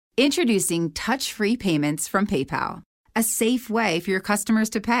Introducing touch-free payments from PayPal, a safe way for your customers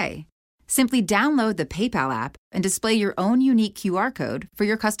to pay. Simply download the PayPal app and display your own unique QR code for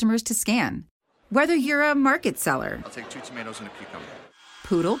your customers to scan. Whether you're a market seller, I'll take 2 tomatoes and a cucumber.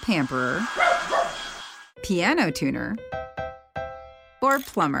 poodle pamperer, piano tuner, or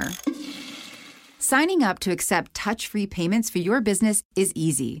plumber. Signing up to accept touch-free payments for your business is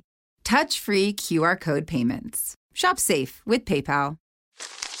easy. Touch-free QR code payments. Shop safe with PayPal.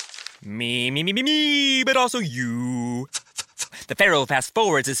 Me, but also you. The Pharaoh fast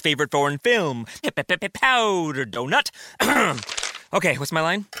forwards his favorite foreign film, Powder Donut. Okay, what's my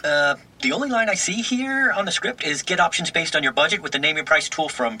line? The only line I see here on the script is get options based on your budget with the Name Your Price tool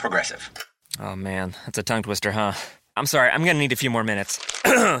from Progressive. Oh man, that's a tongue twister, huh? I'm sorry, I'm gonna need a few more minutes.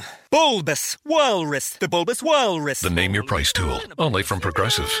 Bulbous Walrus, the Bulbous Walrus. The Name Your Price tool, only from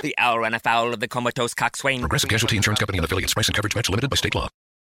Progressive. The owl ran afoul of the comatose coxswain. Progressive Casualty Insurance Company and affiliates. Price and coverage match limited by state law.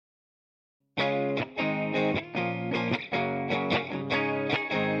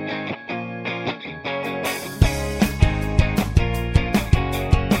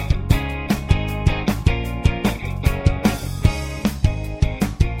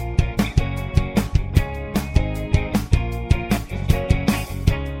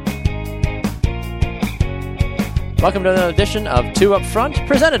 Welcome to another edition of Two Up Front,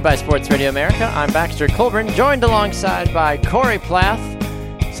 presented by Sports Radio America. I'm Baxter Colburn, joined alongside by Corey Plath.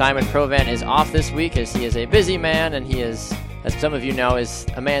 Simon Provan is off this week as he is a busy man, and he is, as some of you know, is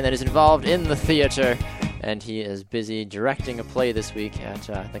a man that is involved in the theater, and he is busy directing a play this week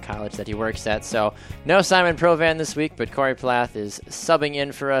at the college that he works at. So no Simon Provan this week, but Corey Plath is subbing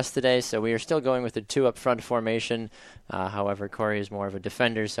in for us today, so we are still going with the two up front formation. However, Corey is more of a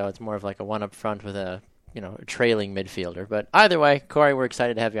defender, so it's more of like a one up front with a trailing midfielder. But either way, Corey, we're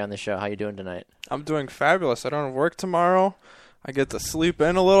excited to have you on the show. How you doing tonight? I'm doing fabulous. I don't have work tomorrow. I get to sleep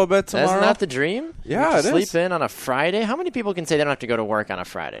in a little bit tomorrow. Isn't that the dream? Yeah, it sleep is. in on a Friday? How many people can say they don't have to go to work on a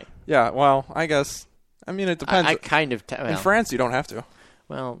Friday? Yeah, well, I guess. I mean, it depends. I kind of. In France, you don't have to.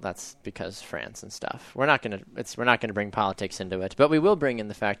 Well, that's because France and stuff. We're not gonna bring politics into it, but we will bring in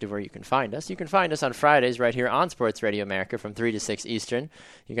the fact of where you can find us. You can find us on Fridays right here on Sports Radio America from 3 to 6 Eastern.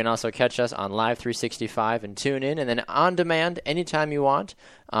 You can also catch us on Live 365 and tune in, and then on demand anytime you want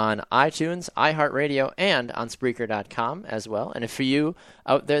on iTunes, iHeartRadio, and on Spreaker.com as well. And for you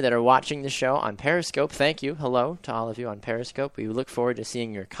out there that are watching the show on Periscope, thank you. Hello to all of you on Periscope. We look forward to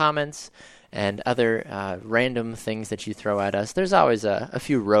seeing your comments and other random things that you throw at us. There's always a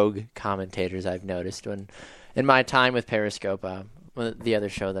few rogue commentators I've noticed when, in my time with Periscope, the other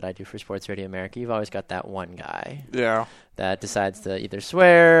show that I do for Sports Radio America, you've always got that one guy that decides to either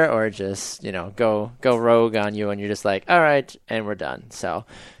swear or just go rogue on you, and you're just like, all right, and we're done. So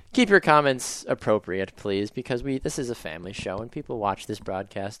keep your comments appropriate, please, because this is a family show, and people watch this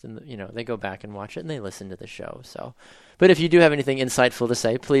broadcast, and they go back and watch it, and they listen to the show. So, but if you do have anything insightful to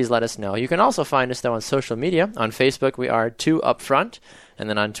say, please let us know. You can also find us, though, on social media. On Facebook, we are 2Upfront, and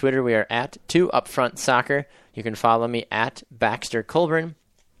then on Twitter, we are at 2UpfrontSoccer. You can follow me at Baxter Colburn.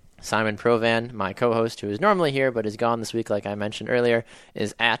 Simon Provan, my co-host, who is normally here but is gone this week, like I mentioned earlier,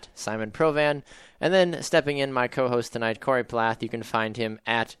 is at Simon Provan. And then stepping in, my co-host tonight, Corey Plath. You can find him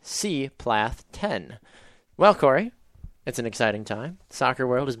at cplath10. Well, Corey, it's an exciting time. Soccer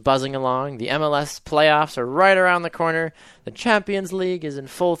world is buzzing along. The MLS playoffs are right around the corner. The Champions League is in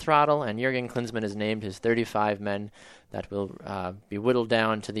full throttle, and Jurgen Klinsmann has named his 35 men that will be whittled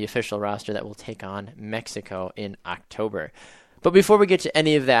down to the official roster that will take on Mexico in October. But before we get to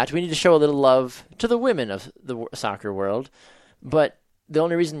any of that, we need to show a little love to the women of the soccer world. But the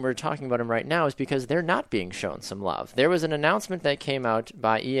only reason we're talking about them right now is because they're not being shown some love. There was an announcement that came out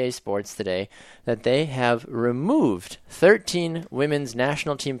by EA Sports today that they have removed 13 women's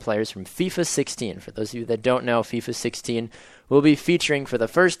national team players from FIFA 16. For those of you that don't know, FIFA 16 will be featuring for the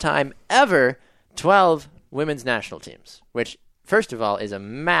first time ever 12 women's national teams, which, first of all, is a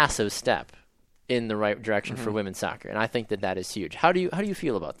massive step in the right direction for women's soccer, and I think that is huge. How do you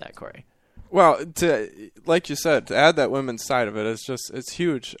feel about that, Corey? Well, like you said, to add that women's side of it, it's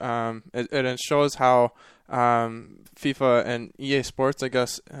huge. It shows how FIFA and EA Sports, I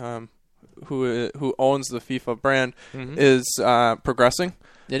guess, who owns the FIFA brand, is progressing.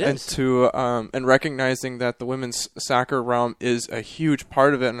 It is. And recognizing that the women's soccer realm is a huge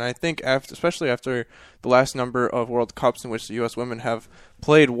part of it. And I think especially after the last number of World Cups in which the U.S. women have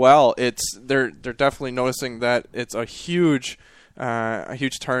played well, they're definitely noticing that it's a huge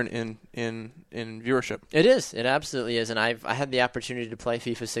turn in viewership. It is. It absolutely is. And I had the opportunity to play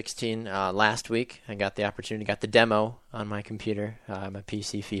FIFA 16 last week. I got the demo on my computer. I'm a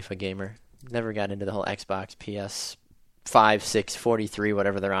PC FIFA gamer. Never got into the whole Xbox, PS, 5, 6, 43,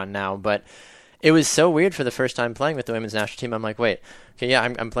 whatever they're on now. But it was so weird for the first time playing with the women's national team. I'm like, wait, okay, yeah,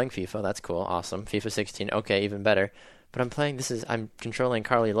 I'm playing FIFA. That's cool. Awesome. FIFA 16. Okay, even better. But I'm controlling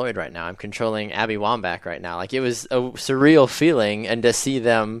Carly Lloyd right now. I'm controlling Abby Wambach right now. Like, it was a surreal feeling. And to see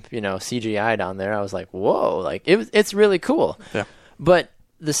them, CGI'd on there, I was like, whoa, like, it's really cool. Yeah. But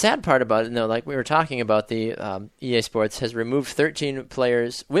the sad part about it, like we were talking about, the EA Sports has removed 13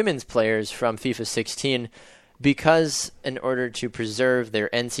 women's players from FIFA 16 because in order to preserve their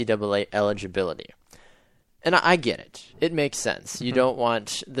NCAA eligibility. And I get it. It makes sense. You don't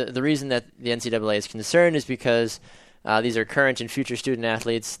want... The reason that the NCAA is concerned is because these are current and future student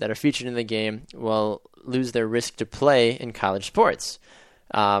athletes that are featured in the game will lose their risk to play in college sports.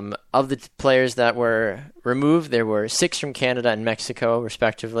 Of the players that were removed, there were 6 from Canada and Mexico,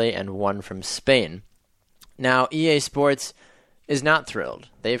 respectively, and 1 from Spain. Now, EA Sports is not thrilled.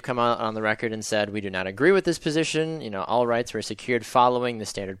 They've come out on the record and said, we do not agree with this position. All rights were secured following the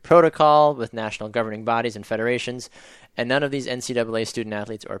standard protocol with national governing bodies and federations, and none of these NCAA student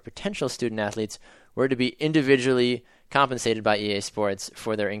athletes or potential student athletes were to be individually compensated by EA Sports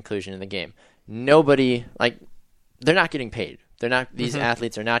for their inclusion in the game. Nobody, they're not getting paid. These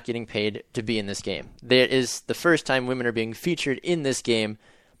athletes are not getting paid to be in this game. There is the first time women are being featured in this game,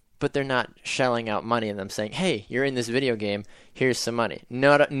 but they're not shelling out money and them saying, hey, you're in this video game, here's some money.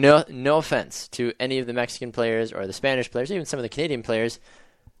 No offense to any of the Mexican players or the Spanish players, even some of the Canadian players.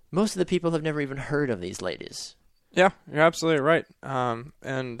 Most of the people have never even heard of these ladies. Yeah, you're absolutely right.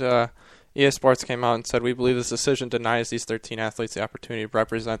 EA Sports came out and said, we believe this decision denies these 13 athletes the opportunity to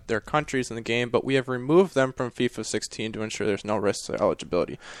represent their countries in the game, but we have removed them from FIFA 16 to ensure there's no risk to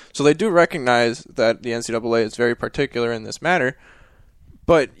eligibility. So they do recognize that the NCAA is very particular in this matter,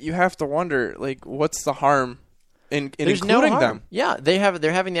 but you have to wonder, what's the harm in including them? Yeah,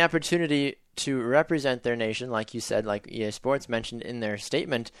 they're having the opportunity to represent their nation, like you said, like EA Sports mentioned in their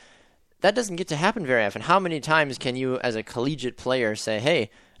statement. That doesn't get to happen very often. How many times can you, as a collegiate player, say, hey,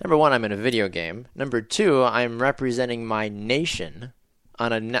 number 1, I'm in a video game. Number 2, I'm representing my nation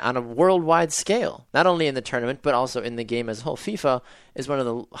on a worldwide scale. Not only in the tournament, but also in the game as a whole. FIFA is one of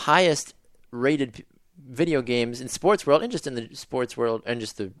the highest rated video games in sports world, and just in the sports world, and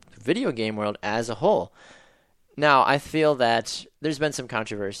just the video game world as a whole. Now, I feel that there's been some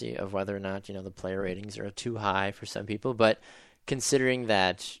controversy of whether or not, the player ratings are too high for some people, but considering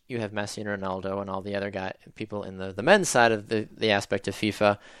that you have Messi and Ronaldo and all the other people in the men's side of the aspect of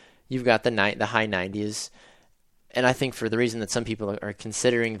FIFA, you've got the high 90s. And I think for the reason that some people are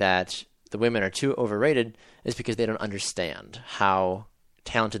considering that the women are too overrated is because they don't understand how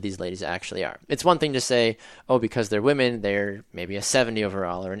talented these ladies actually are. It's one thing to say, oh, because they're women, they're maybe a 70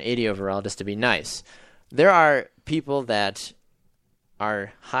 overall or an 80 overall just to be nice. There are people that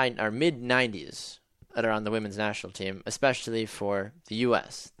are mid 90s that are on the women's national team, especially for the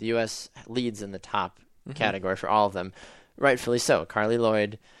U.S. The U.S. leads in the top category for all of them, rightfully so. Carly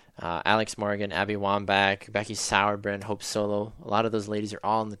Lloyd, Alex Morgan, Abby Wambach, Becky Sauerbrunn, Hope Solo. A lot of those ladies are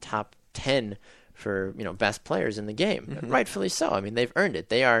all in the top 10 for best players in the game, rightfully so. I mean, they've earned it.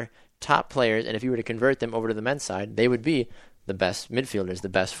 They are top players, and if you were to convert them over to the men's side, they would be the best midfielders, the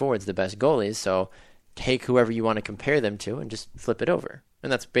best forwards, the best goalies. So take whoever you want to compare them to and just flip it over.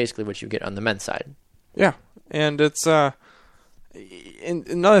 And that's basically what you get on the men's side. Yeah, and it's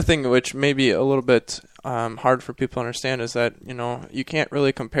another thing which may be a little bit hard for people to understand is that, you can't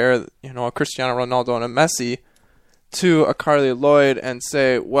really compare, a Cristiano Ronaldo and a Messi to a Carly Lloyd and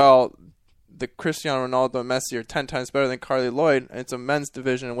say, well, the Cristiano Ronaldo and Messi are 10 times better than Carly Lloyd. It's a men's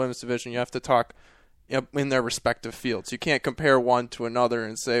division and women's division. You have to talk in their respective fields. You can't compare one to another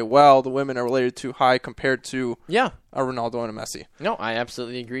and say, well, the women are related too high compared to a Ronaldo and a Messi. No, I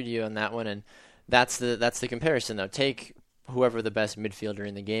absolutely agree to you on that one, and that's the comparison, though. Take whoever the best midfielder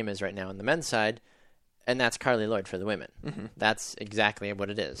in the game is right now on the men's side, and that's Carly Lloyd for the women. That's exactly what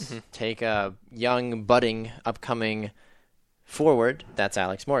it is. Take a young, budding, upcoming forward, that's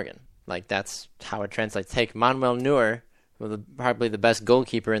Alex Morgan. That's how it translates. Take Manuel Neuer, probably the best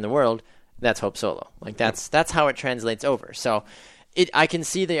goalkeeper in the world, that's Hope Solo. That's how it translates over. So I can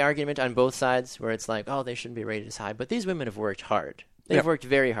see the argument on both sides where it's like, oh, they shouldn't be rated as high, but these women have worked hard. They've worked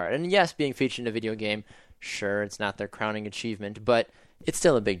very hard. And yes, being featured in a video game, sure, it's not their crowning achievement, but it's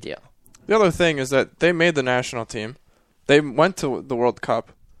still a big deal. The other thing is that they made the national team. They went to the World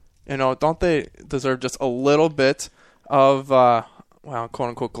Cup. Don't they deserve just a little bit of,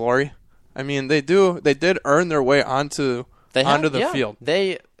 quote-unquote glory? I mean, they did earn their way onto the field.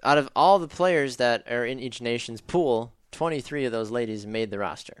 They, out of all the players that are in each nation's pool, 23 of those ladies made the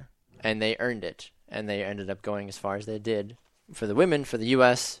roster. And they earned it. And they ended up going as far as they did for the women, for the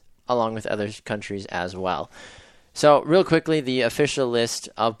U.S., along with other countries as well. So, real quickly, the official list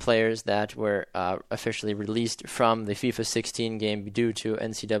of players that were officially released from the FIFA 16 game due to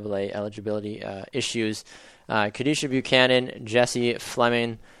NCAA eligibility issues. Kadisha Buchanan, Jesse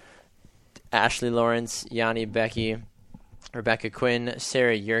Fleming, Ashley Lawrence, Yanni Becky, Rebecca Quinn,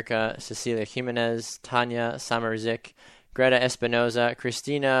 Sarah Yurka, Cecilia Jimenez, Tanya Samarzik, Greta Espinoza,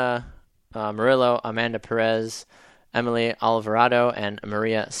 Christina Murillo, Amanda Perez, Emily Alvarado, and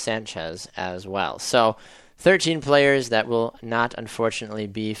Maria Sanchez as well. So 13 players that will not, unfortunately,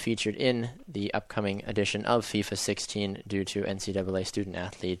 be featured in the upcoming edition of FIFA 16 due to NCAA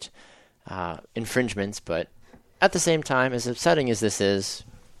student-athlete infringements. But at the same time, as upsetting as this is,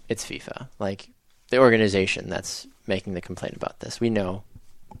 it's FIFA. Like, the organization that's making the complaint about this. We know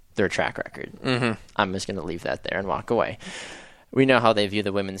their track record. Mm-hmm. I'm just going to leave that there and walk away. We know how they view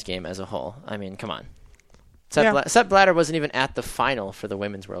the women's game as a whole. I mean, come on. Sepp Blatter wasn't even at the final for the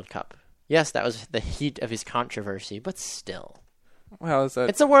Women's World Cup. Yes, that was the heat of his controversy, but still. Well,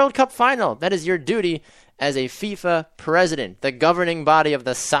 it's a World Cup final. That is your duty as a FIFA president, the governing body of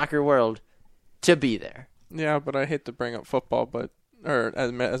the soccer world, to be there. Yeah, but I hate to bring up football, or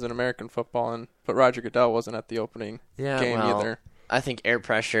as an American football, but Roger Goodell wasn't at the opening game either. I think air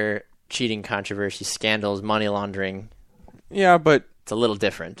pressure, cheating controversy, scandals, money laundering. Yeah, but it's a little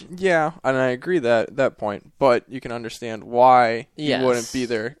different. Yeah, and I agree that point, but you can understand why he wouldn't be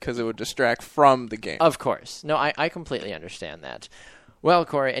there, because it would distract from the game. Of course. No, I completely understand that. Well,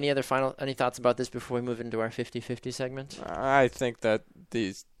 Corey, any thoughts about this before we move into our 50-50 segment? I think that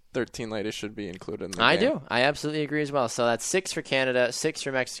these 13 ladies should be included in the game. I do. I absolutely agree as well. So that's 6 for Canada, 6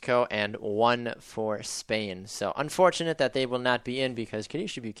 for Mexico, and 1 for Spain. So unfortunate that they will not be in, because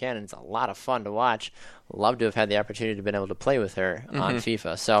Kadisha Buchanan is a lot of fun to watch. Love to have had the opportunity to been able to play with her on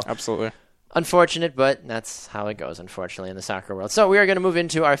FIFA. So absolutely. Unfortunate, but that's how it goes, unfortunately, in the soccer world. So we are going to move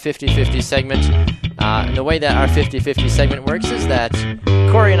into our 50-50 segment. And the way that our 50-50 segment works is that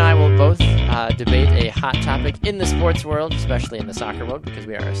Corey and I will both debate a hot topic in the sports world, especially in the soccer world, because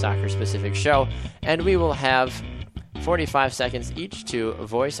we are a soccer-specific show. And we will have 45 seconds each to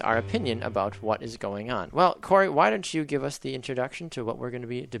voice our opinion about what is going on. Well, Corey, why don't you give us the introduction to what we're going to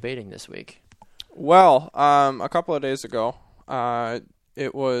be debating this week? Well, a couple of days ago,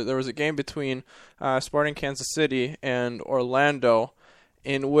 there was a game between Sporting Kansas City and Orlando,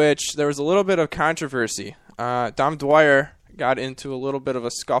 in which there was a little bit of controversy. Dom Dwyer got into a little bit of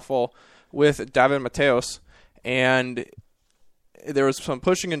a scuffle with David Mateos, and there was some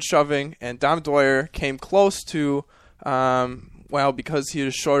pushing and shoving, and Dom Dwyer came close to, because he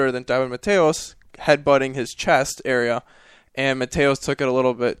was shorter than David Mateos, headbutting his chest area, and Mateos took it a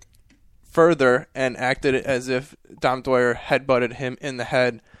little bit further and acted as if Dom Dwyer headbutted him in the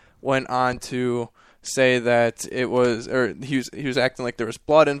head, went on to say that he was acting like there was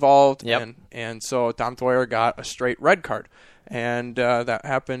blood involved, and so Dom Dwyer got a straight red card, and that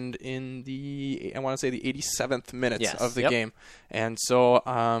happened in the 87th minute of the game, and so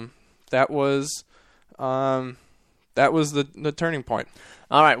that was the turning point.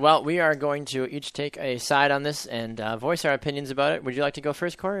 All right, well, we are going to each take a side on this and voice our opinions about it. Would you like to go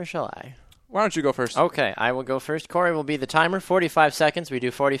first, Corey, or shall I? Why don't you go first? Okay, I will go first. Corey will be the timer. 45 seconds. We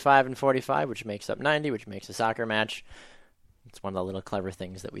do 45 and 45, which makes up 90, which makes a soccer match. It's one of the little clever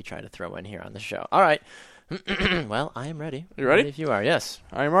things that we try to throw in here on the show. All right. Well, I am ready. You ready? If you are, yes.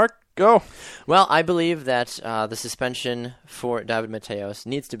 All right, Mark, go. Well, I believe that the suspension for David Mateos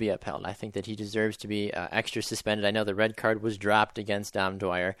needs to be upheld. I think that he deserves to be extra suspended. I know the red card was dropped against Dom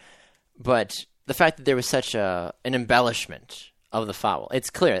Dwyer, but the fact that there was such an embellishment of the foul, it's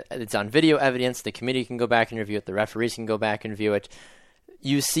clear. It's on video evidence. The committee can go back and review it. The referees can go back and view it.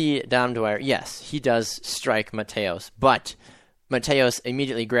 You see Dom Dwyer, yes, he does strike Mateos, but Mateos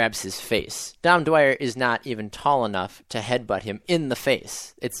immediately grabs his face. Dom Dwyer is not even tall enough to headbutt him in the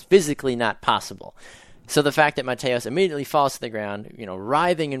face. It's physically not possible. So the fact that Mateos immediately falls to the ground,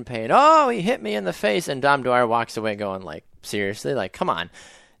 writhing in pain, oh, he hit me in the face, and Dom Dwyer walks away going, like, seriously? Like, come on.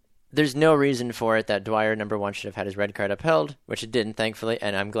 There's no reason for it that Dwyer, number one, should have had his red card upheld, which it didn't, thankfully,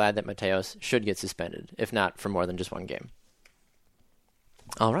 and I'm glad that Mateos should get suspended, if not for more than just one game.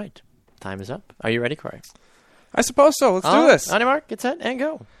 All right. Time is up. Are you ready, Corey? I suppose so. Let's do this. On your mark, get set, and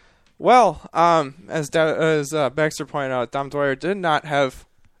go. Well, as Baxter pointed out, Dom Dwyer did not have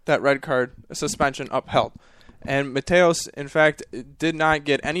that red card suspension upheld. And Mateos, in fact, did not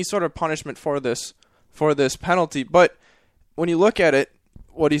get any sort of punishment for this penalty. But when you look at it,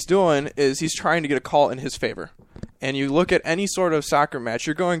 what he's doing is he's trying to get a call in his favor. And you look at any sort of soccer match,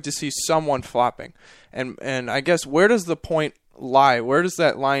 you're going to see someone flopping. And I guess, where does the point lie? Where does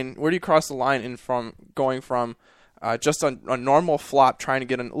that line? Where do you cross the line from going from just a normal flop, trying to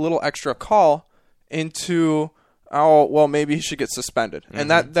get a little extra call, into oh, well, maybe he should get suspended.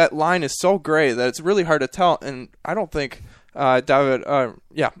 And that line is so gray that it's really hard to tell. And I don't think David Mateos,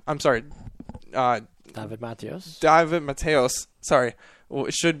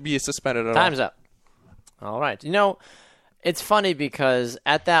 should be suspended at all. Time's up. All right. It's funny because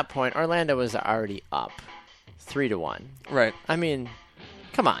at that point, Orlando was already up 3-1. Right. I mean,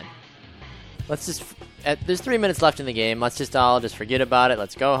 come on. Let's just... there's 3 minutes left in the game. Let's just all forget about it.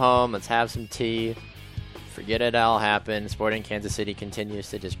 Let's go home. Let's have some tea. Forget it all happened. Sporting Kansas City continues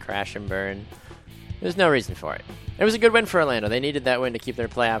to just crash and burn. There's no reason for it. It was a good win for Orlando. They needed that win to keep their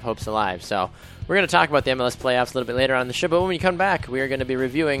playoff hopes alive. So we're going to talk about the MLS playoffs a little bit later on the show. But when we come back, we are going to be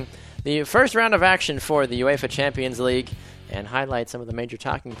reviewing the first round of action for the UEFA Champions League and highlight some of the major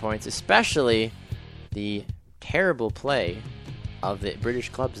talking points, especially the terrible play of the British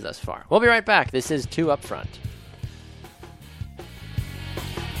clubs thus far. We'll be right back. This is 2 Up Front.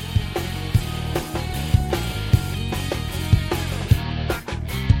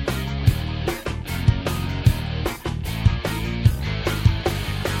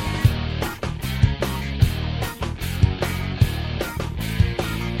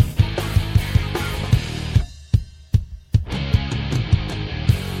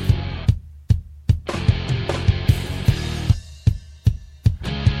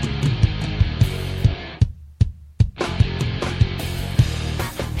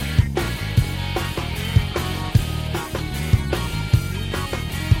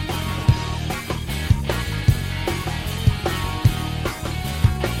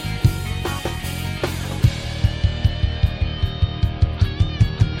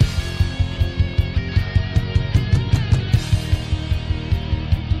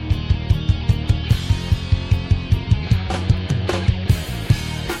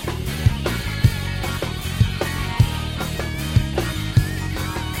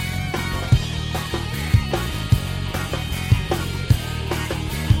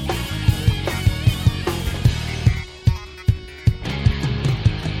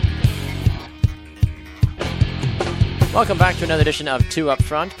 Welcome back to another edition of 2 Up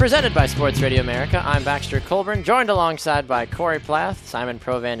Front, presented by Sports Radio America. I'm Baxter Colburn, joined alongside by Corey Plath. Simon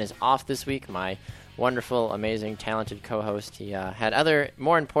Provan is off this week, my wonderful, amazing, talented co-host. He had other,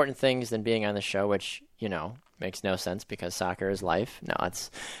 more important things than being on the show, which, makes no sense because soccer is life. No,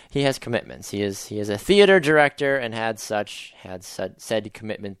 he has commitments. He is a theater director and had said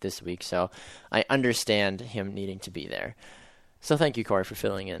commitment this week, so I understand him needing to be there. So thank you, Corey, for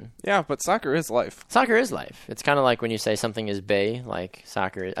filling in. Yeah, but soccer is life. Soccer is life. It's kind of like when you say something is bay, like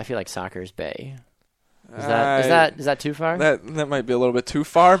soccer. I feel like soccer is bay. Is that too far? That might be a little bit too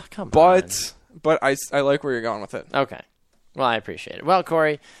far. Come on. But I like where you're going with it. Okay. Well, I appreciate it. Well,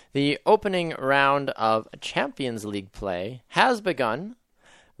 Corey, the opening round of Champions League play has begun.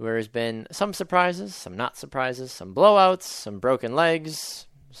 There's been some surprises, some not surprises, some blowouts, some broken legs.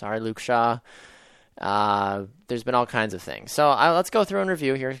 Sorry, Luke Shaw. There's been all kinds of things. So let's go through and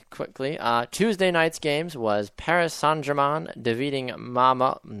review here quickly. Tuesday night's games was Paris Saint-Germain defeating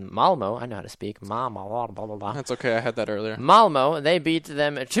Malmo. I know how to speak. Blah, blah, blah. That's okay. I had that earlier. Malmo, they beat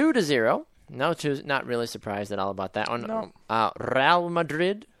them 2-0. Not really surprised at all about that one. No. Real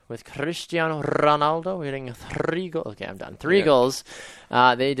Madrid with Cristiano Ronaldo hitting 3 goals. Okay, I'm done. 3 goals.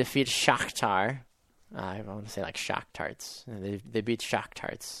 They defeat Shakhtar. I want to say like Shakhtarts. They beat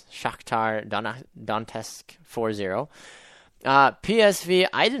Shakhtarts. Shakhtar Donetsk 4-0. PSV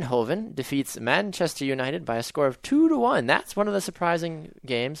Eindhoven defeats Manchester United by a score of 2-1. That's one of the surprising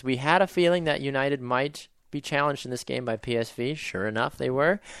games. We had a feeling that United might be challenged in this game by PSV. Sure enough, they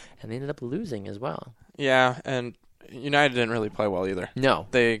were, and they ended up losing as well. Yeah, and United didn't really play well either. No,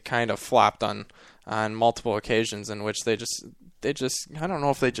 they kind of flopped on multiple occasions in which they just I don't know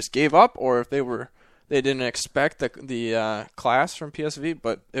if they just gave up or if they didn't expect the class from PSV,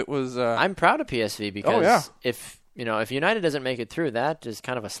 but it was. I'm proud of PSV because if United doesn't make it through, that is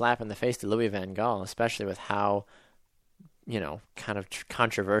kind of a slap in the face to Louis van Gaal, especially with how kind of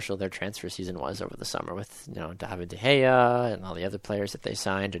controversial their transfer season was over the summer with David De Gea and all the other players that they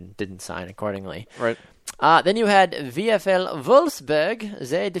signed and didn't sign accordingly. Right. Then you had VfL Wolfsburg.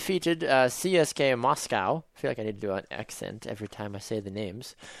 They defeated CSKA Moscow. I feel like I need to do an accent every time I say the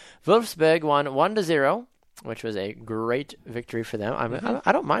names. Wolfsburg won 1-0, which was a great victory for them.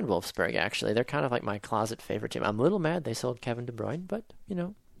 I don't mind Wolfsburg, actually. They're kind of like my closet favorite team. I'm a little mad they sold Kevin De Bruyne, but,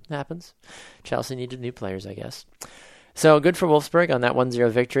 it happens. Chelsea needed new players, I guess. So good for Wolfsburg on that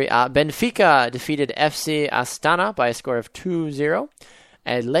 1-0 victory. Benfica defeated FC Astana by a score of 2-0.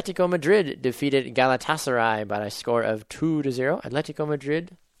 Atletico Madrid defeated Galatasaray by a score of 2-0. Atletico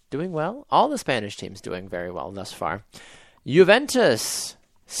Madrid doing well. All the Spanish teams doing very well thus far. Juventus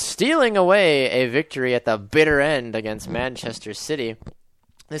stealing away a victory at the bitter end against Manchester City.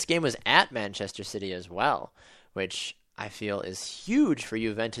 This game was at Manchester City as well, which I feel is huge for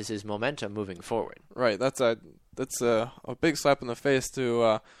Juventus' momentum moving forward. Right, that's a big slap in the face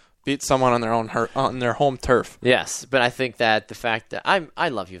to beat someone on their home turf. Yes, but I think that the fact that I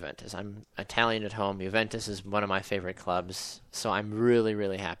love Juventus. I'm Italian at home. Juventus is one of my favorite clubs, so I'm really,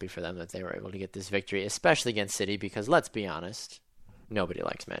 really happy for them that they were able to get this victory, especially against City, because let's be honest, nobody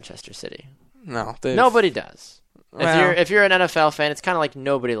likes Manchester City. No, nobody does. Well, If you're an NFL fan, it's kind of like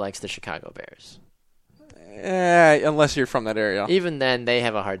nobody likes the Chicago Bears. Unless you're from that area. Even then, they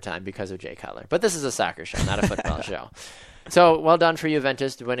have a hard time because of Jay Cutler. But this is a soccer show, not a football show. So, well done for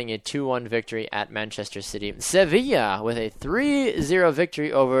Juventus, winning a 2-1 victory at Manchester City. Sevilla with a 3-0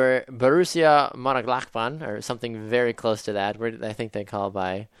 victory over Borussia Mönchengladbach, or something very close to that. I think they call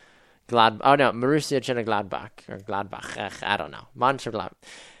by Borussia Mönchengladbach, or Gladbach. I don't know. Mönchengladbach.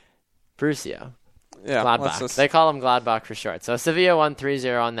 Borussia. Yeah, Gladbach. They call them Gladbach for short. So Sevilla won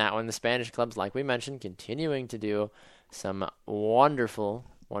 3-0 on that one. The Spanish clubs, like we mentioned, continuing to do some wonderful,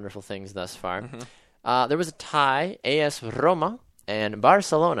 wonderful things thus far. There was a tie, AS Roma and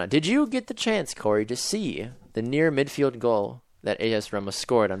Barcelona. Did you get the chance, Corey, to see the near midfield goal that AS Roma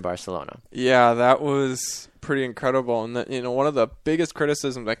scored on Barcelona? Yeah, that was pretty incredible. And one of the biggest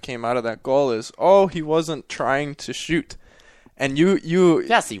criticisms that came out of that goal is, he wasn't trying to shoot. And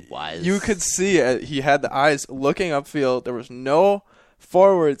yes, he was. You could see it. He had the eyes looking upfield. There was no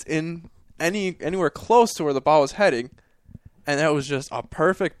forwards in anywhere close to where the ball was heading. And that was just a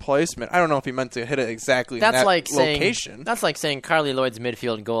perfect placement. I don't know if he meant to hit it exactly in that location. That's like saying Carly Lloyd's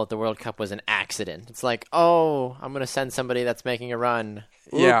midfield goal at the World Cup was an accident. It's like, I'm going to send somebody that's making a run.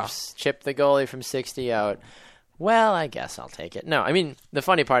 Oops, yeah. Chip the goalie from 60 out. Well, I guess I'll take it. No, I mean, the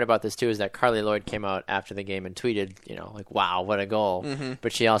funny part about this, too, is that Carly Lloyd came out after the game and tweeted, wow, what a goal. Mm-hmm.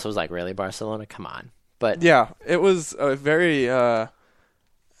 But she also was like, really, Barcelona? Come on. But yeah, it was a very... a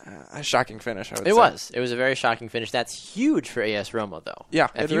shocking finish, I would say. It was a very shocking finish. That's huge for AS Roma, though. Yeah,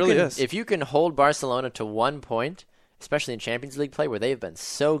 it really is. If you can hold Barcelona to 1 point, especially in Champions League play where they've been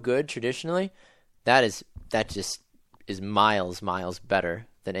so good traditionally, that just is miles better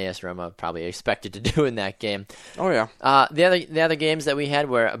than AS Roma probably expected to do in that game. Oh, yeah. The other games that we had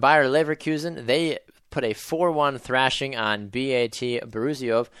were Bayer Leverkusen. They put a 4-1 thrashing on BAT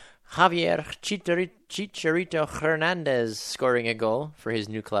Borussiov. Javier Chicharito Hernandez scoring a goal for his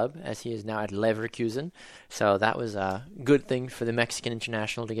new club, as he is now at Leverkusen. So that was a good thing for the Mexican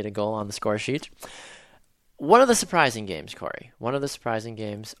international to get a goal on the score sheet. One of the surprising games, Corey.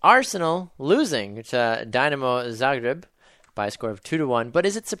 Arsenal losing to Dynamo Zagreb by a score of 2-1. But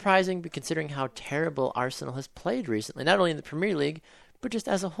is it surprising considering how terrible Arsenal has played recently, not only in the Premier League, but just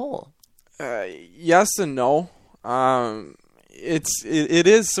as a whole? Yes and no. It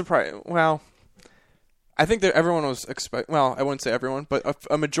is surprising. Well, I think that everyone was I wouldn't say everyone, but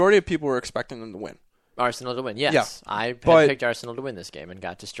a majority of people were expecting them to win. Arsenal to win, yes. Yeah. I picked Arsenal to win this game and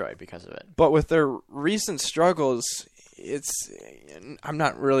got destroyed because of it. But with their recent struggles, I'm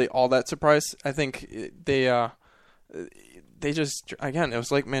not really all that surprised. I think they just, again, it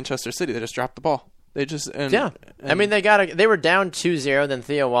was like Manchester City. They just dropped the ball. They were down 2-0, then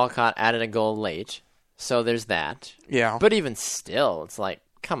Theo Walcott added a goal late. So there's that. Yeah. But even still, it's like,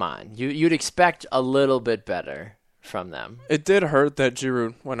 come on. You'd expect a little bit better from them. It did hurt that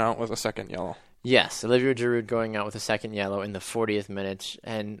Giroud went out with a second yellow. Yes, Olivier Giroud going out with a second yellow in the 40th minute.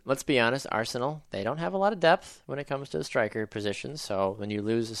 And let's be honest, Arsenal, they don't have a lot of depth when it comes to the striker position. So when you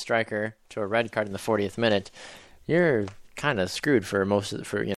lose a striker to a red card in the 40th minute, you're kind of screwed for most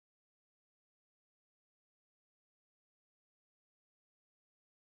of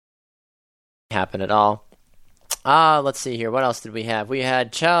happen at all. Let's see here. What else did we have? We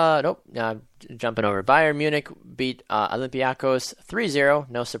had jumping over. Bayern Munich beat Olympiacos 3-0.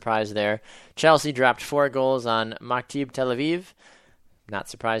 No surprise there. Chelsea dropped 4 goals on Maccabi Tel Aviv. Not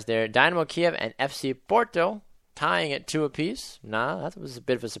surprised there. Dynamo Kiev and FC Porto tying at 2 apiece. That was a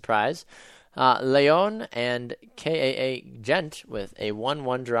bit of a surprise. Lyon and KAA Gent with a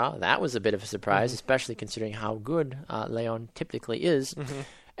 1-1 draw. That was a bit of a surprise, especially considering how good Lyon typically is. Mm-hmm.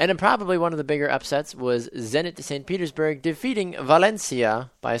 And then probably one of the bigger upsets was Zenit St. Petersburg defeating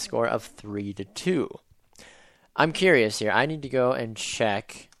Valencia by a score of 3-2. I'm curious here. I need to go and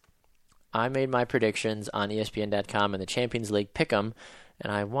check. I made my predictions on ESPN.com and the Champions League Pick'em,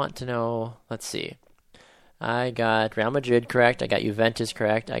 and I want to know, let's see. I got Real Madrid correct. I got Juventus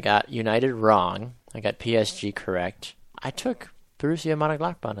correct. I got United wrong. I got PSG correct. I took Borussia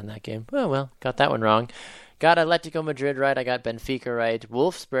Mönchengladbach in that game. Well, got that one wrong. Got Atletico Madrid right. I got Benfica right.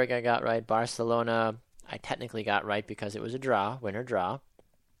 Wolfsburg I got right. Barcelona I technically got right because it was a draw, winner draw.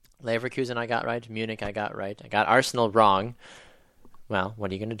 Leverkusen I got right. Munich I got right. I got Arsenal wrong. Well,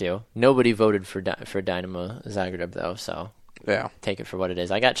 what are you going to do? Nobody voted for Dynamo Zagreb, though, so Yeah. take it for what it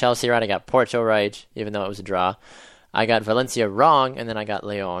is. I got Chelsea right. I got Porto right, even though it was a draw. I got Valencia wrong, and then I got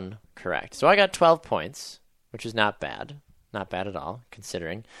Lyon correct. So I got 12 points, which is not bad. Not bad at all,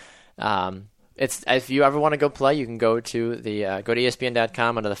 considering. It's if you ever want to go play, you can go to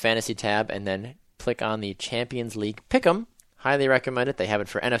ESPN.com under the Fantasy tab, and then click on the Champions League Pick'em. Highly recommend it. They have it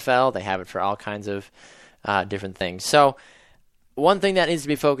for NFL. They have it for all kinds of different things. So one thing that needs to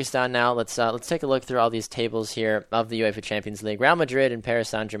be focused on now, let's take a look through all these tables here of the UEFA Champions League. Real Madrid and Paris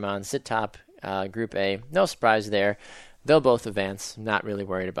Saint-Germain sit top Group A. No surprise there. They'll both advance. Not really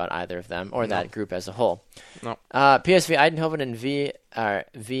worried about either of them or that group as a whole. No. PSV Eindhoven and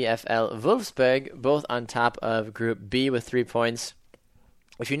VfL Wolfsburg both on top of Group B with 3 points.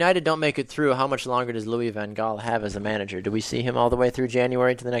 If United don't make it through, how much longer does Louis van Gaal have as a manager? Do we see him all the way through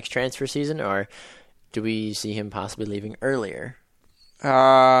January to the next transfer season, or do we see him possibly leaving earlier?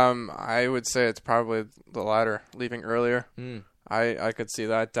 I would say it's probably the latter, leaving earlier. I could see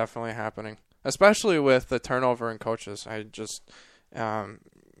that definitely happening, especially with the turnover in coaches. I just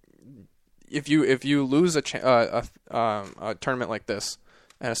if you lose a tournament like this,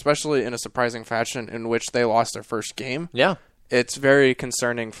 and especially in a surprising fashion in which they lost their first game, it's very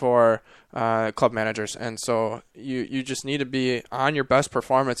concerning for club managers. And so you just need to be on your best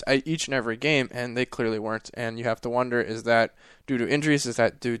performance at each and every game, and they clearly weren't. And you have to wonder, is that due to injuries? Is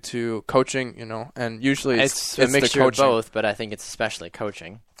that due to coaching? And usually it's a mixture of both, but I think it's especially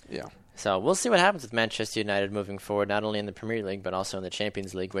coaching. Yeah. So we'll see what happens with Manchester United moving forward, not only in the Premier League, but also in the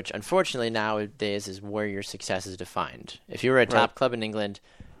Champions League, which unfortunately nowadays is where your success is defined. If you were a top club in England,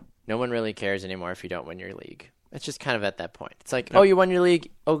 no one really cares anymore if you don't win your league. It's just kind of at that point. It's like, oh, you won your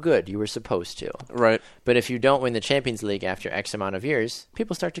league? Oh, good. You were supposed to. Right. But if you don't win the Champions League after X amount of years,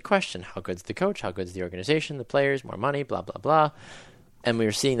 people start to question how good's the coach, how good's the organization, the players, more money, blah, blah, blah. And we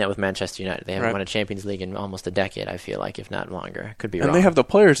were seeing that with Manchester United. They haven't won a Champions League in almost a decade, I feel like, if not longer. Could be wrong. And they have the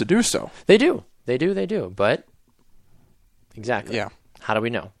players to do so. They do. They do. But, exactly. Yeah. How do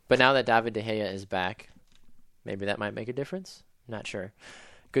we know? But now that David De Gea is back, maybe that might make a difference. Not sure.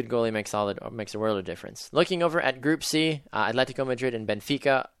 Good goalie makes a world of difference. Looking over at Group C, Atletico Madrid and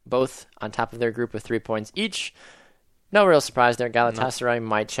Benfica, both on top of their group with 3 points each. No real surprise there. Galatasaray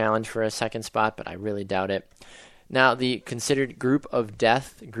might challenge for a second spot, but I really doubt it. Now, the considered group of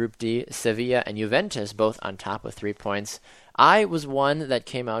death, Group D, Sevilla and Juventus, both on top with 3 points. I was one that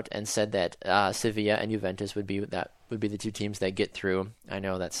came out and said that Sevilla and Juventus would be the two teams that get through. I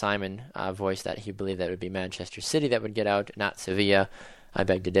know that Simon voiced that he believed that it would be Manchester City that would get out, not Sevilla. I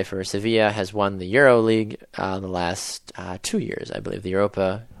beg to differ. Sevilla has won the Euro League the last 2 years, I believe. The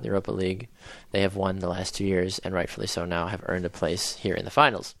Europa League, they have won the last 2 years, and rightfully so now have earned a place here in the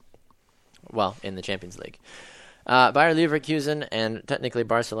finals. Well, in the Champions League. Bayer Leverkusen and technically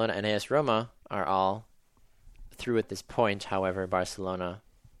Barcelona and AS Roma are all through at this point. However, Barcelona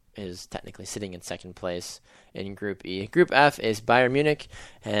is technically sitting in second place in Group E. Group F is Bayern Munich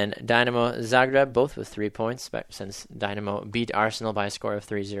and Dynamo Zagreb, both with 3 points, since Dynamo beat Arsenal by a score of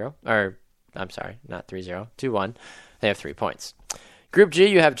 3-0. Or, I'm sorry, not 3-0, 2-1. They have 3 points. Group G,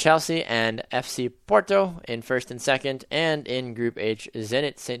 you have Chelsea and FC Porto in first and second. And in Group H,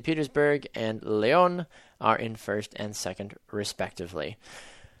 Zenit St. Petersburg and Lyon are in first and second, respectively.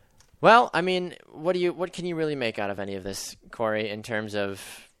 Well, I mean, what can you really make out of any of this, Corey, in terms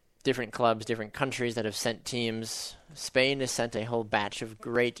of different clubs, different countries that have sent teams? Spain has sent a whole batch of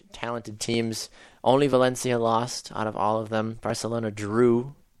great, talented teams. Only Valencia lost out of all of them. Barcelona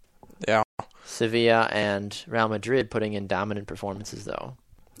drew. Yeah. Sevilla and Real Madrid putting in dominant performances, though.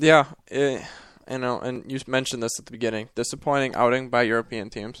 Yeah, and you mentioned this at the beginning. Disappointing outing by European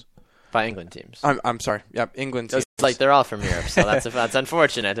teams. By England teams. I'm sorry. Yep, England teams. It's like they're all from Europe, so that's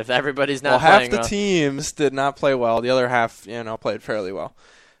unfortunate if everybody's not half playing the well. teams did not play well. The other half, played fairly well.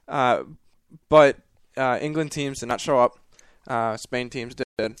 But England teams did not show up. Spain teams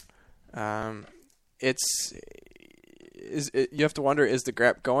did. You have to wonder, is the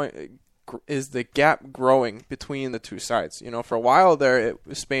gap growing between the two sides? For a while there,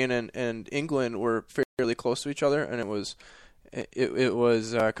 Spain and England were fairly close to each other, and it was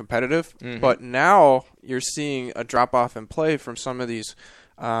competitive. Mm-hmm. But now you're seeing a drop off in play from some of these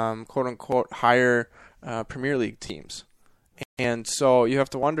quote unquote higher Premier League teams, and so you have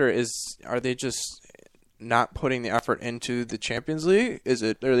to wonder: are they just not putting the effort into the Champions League? Are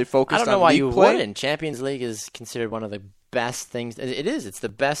they focused on I don't know why you play? wouldn't. Champions League is considered one of the best things. It is. It's the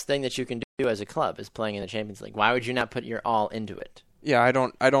best thing that you can do as a club is playing in the Champions League. Why would you not put your all into it? Yeah, I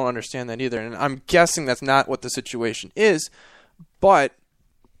don't understand that either, and I'm guessing that's not what the situation is. But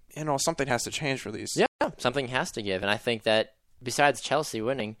something has to change for these. Yeah, something has to give. And I think that besides Chelsea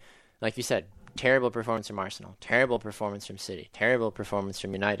winning, like you said, terrible performance from Arsenal, terrible performance from City, terrible performance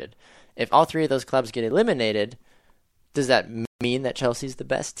from United. If all three of those clubs get eliminated, does that mean that Chelsea's the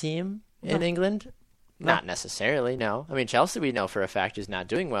best team in England? No. Not necessarily, no. I mean, Chelsea, we know for a fact, is not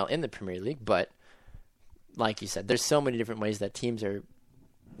doing well in the Premier League, but like you said, there's so many different ways that teams are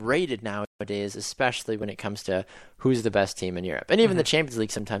rated nowadays, especially when it comes to who's the best team in Europe. And even the Champions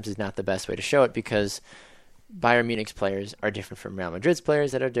League sometimes is not the best way to show it, because Bayern Munich's players are different from Real Madrid's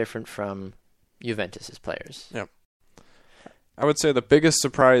players that are different from Juventus's players. Yep. I would say the biggest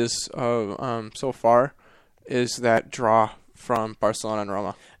surprise so far is that draw from Barcelona and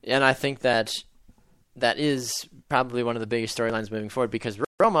Roma. And I think that is probably one of the biggest storylines moving forward, because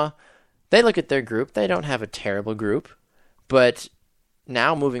Roma, they look at their group. They don't have a terrible group, but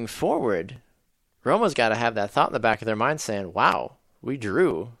now moving forward, Roma's got to have that thought in the back of their mind saying, wow, we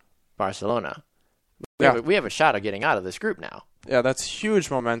drew Barcelona. We have a shot of getting out of this group now. Yeah, that's huge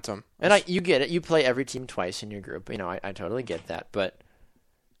momentum. And you get it. You play every team twice in your group. I totally get that. But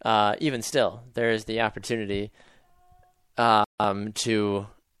even still, there is the opportunity to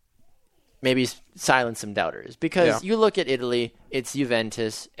maybe silence some doubters. Because you look at Italy, it's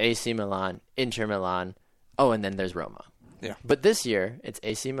Juventus, AC Milan, Inter Milan, and then there's Roma. Yeah. But this year, it's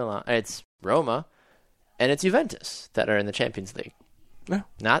AC Milan, it's Roma, and it's Juventus that are in the Champions League. Yeah.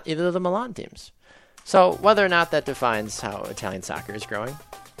 Not either of the Milan teams. So whether or not that defines how Italian soccer is growing,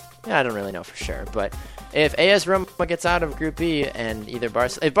 I don't really know for sure. But if AS Roma gets out of Group E and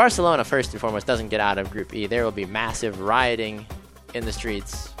if Barcelona first and foremost doesn't get out of Group E, there will be massive rioting in the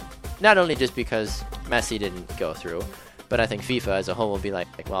streets. Not only just because Messi didn't go through, but I think FIFA as a whole will be like,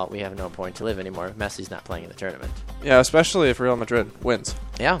 well, we have no point to live anymore. Messi's not playing in the tournament. Yeah, especially if Real Madrid wins.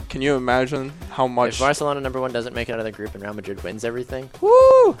 Yeah. Can you imagine how much... If Barcelona number 1 doesn't make it out of the group and Real Madrid wins everything,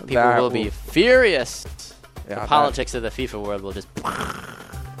 woo! People will be furious. Yeah, the politics of the FIFA world will just...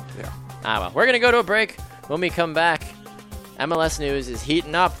 Yeah. Well, we're going to go to a break. When we come back, MLS news is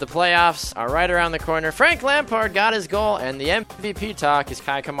heating up. The playoffs are right around the corner. Frank Lampard got his goal, and the MVP talk is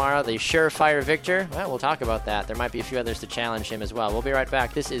Kai Kamara, the surefire victor. Well, we'll talk about that. There might be a few others to challenge him as well. We'll be right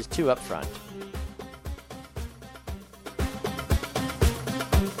back. This is 2 Up Front.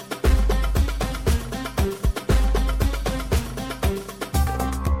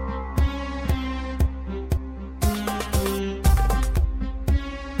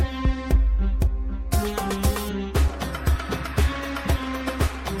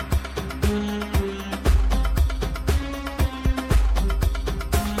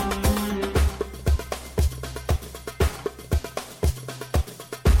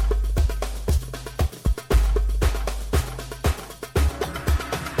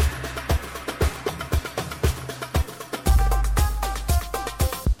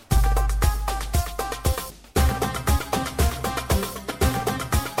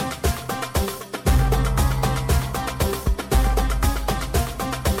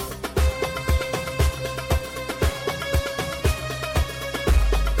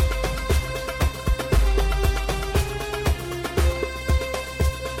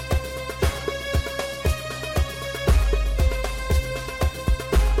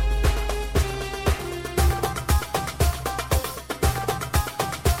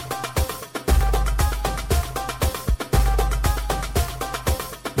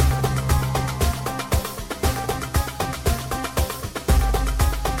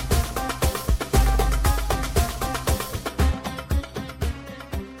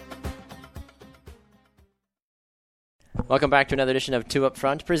 Welcome back to another edition of 2 Up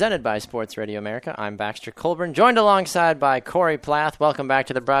Front, presented by Sports Radio America. I'm Baxter Colburn, joined alongside by Corey Plath. Welcome back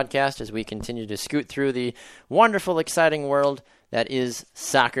to the broadcast as we continue to scoot through the wonderful, exciting world that is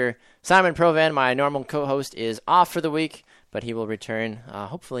soccer. Simon Provan, my normal co-host, is off for the week, but he will return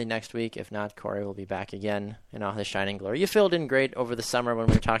hopefully next week. If not, Corey will be back again in all his shining glory. You filled in great over the summer when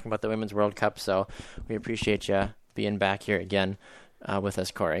we were talking about the Women's World Cup, so we appreciate you being back here again with us,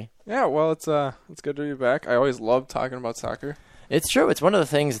 Corey. Yeah, well, it's good to be back. I always love talking about soccer. It's true. It's one of the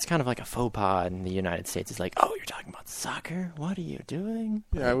things, it's kind of like a faux pas in the United States. It's like, oh, you're talking about soccer? What are you doing?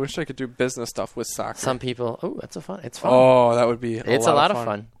 Yeah, I wish I could do business stuff with soccer. Some people, it's fun. Oh, that would be It's a lot of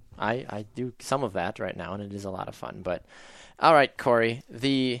fun. I do some of that right now, and it is a lot of fun. But, all right, Corey,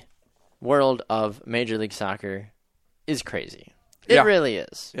 the world of Major League Soccer is crazy. It really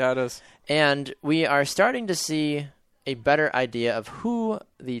is. Yeah, it is. And we are starting to see a better idea of who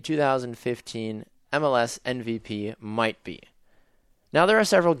the 2015 MLS MVP might be. Now, there are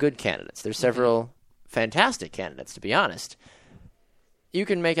several good candidates. There's several fantastic candidates, to be honest. you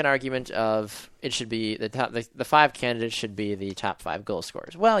can make an argument of it should be the 5 candidates should be the top 5 goal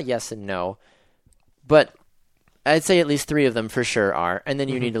scorers. Well, yes and no, but I'd say at least 3 of them for sure are. And then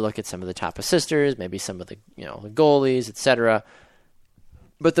you need to look at some of the top assisters, maybe some of the the goalies, etc.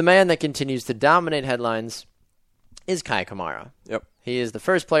 But the man that continues to dominate headlines is Kai Kamara. Yep. He is the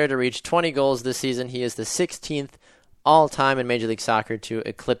first player to reach 20 goals this season. He is the 16th all-time in Major League Soccer to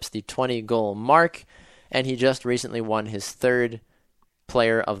eclipse the 20-goal mark, and he just recently won his 3rd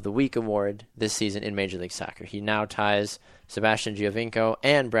Player of the Week award this season in Major League Soccer. He now ties Sebastian Giovinco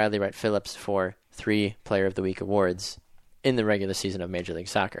and Bradley Wright Phillips for 3 Player of the Week awards in the regular season of Major League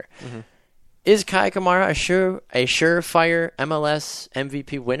Soccer. Is Kai Kamara a surefire MLS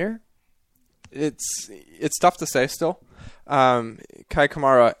MVP winner? It's tough to say still. Kai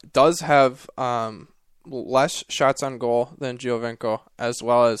Kamara does have less shots on goal than Giovinco, as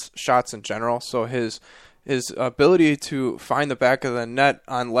well as shots in general. So his ability to find the back of the net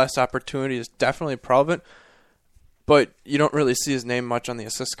on less opportunity is definitely prevalent. But you don't really see his name much on the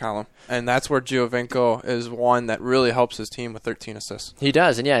assist column. And that's where Giovinco is one that really helps his team with 13 assists. He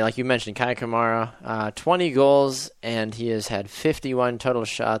does. And yeah, like you mentioned, Kai Kamara, 20 goals, and he has had 51 total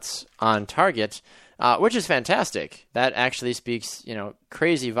shots on target, which is fantastic. That actually speaks,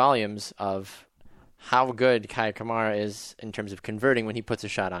 crazy volumes of how good Kai Kamara is in terms of converting when he puts a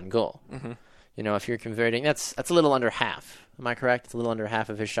shot on goal. If you're converting, that's a little under half. Am I correct? It's a little under half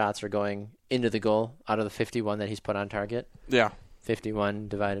of his shots are going into the goal out of the 51 that he's put on target. Yeah. 51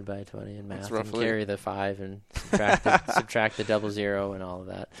 divided by 20 in math. Roughly. And carry the 5 and subtract the 00 and all of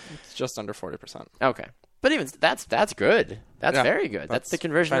that. It's just under 40%. Okay. But even that's good. That's very good. That's the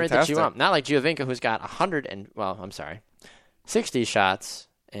conversion rate that you want. Not like Giovinco, who's got 60 shots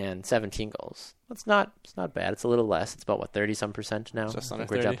and 17 goals. It's not bad. It's a little less. It's about 30-some% now. Just under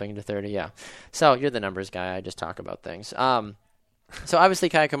 30. We're jumping into 30. Yeah. Yeah. So you're the numbers guy. I just talk about things. So obviously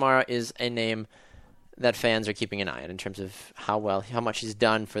Kai Kamara is a name that fans are keeping an eye on in terms of how much he's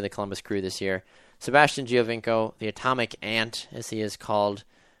done for the Columbus Crew this year. Sebastian Giovinco, the Atomic Ant, as he is called,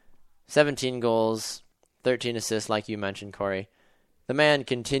 17 goals, 13 assists, like you mentioned, Corey. The man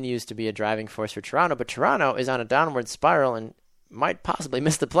continues to be a driving force for Toronto, but Toronto is on a downward spiral and might possibly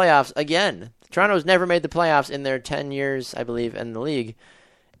miss the playoffs again. Toronto's never made the playoffs in their 10 years, I believe, in the league.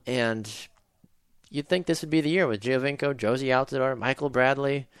 And you'd think this would be the year with Giovinco, Josie Altidore, Michael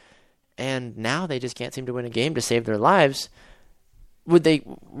Bradley. And now they just can't seem to win a game to save their lives. Would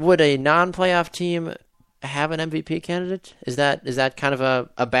a non-playoff team have an MVP candidate? Is that kind of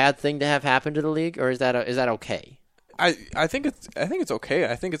a bad thing to have happen to the league, or is that okay? I think it's okay.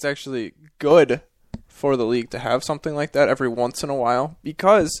 I think it's actually good for the league to have something like that every once in a while,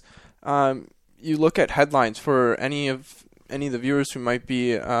 because you look at headlines for any of the viewers who might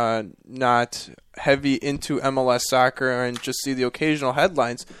be not heavy into MLS soccer and just see the occasional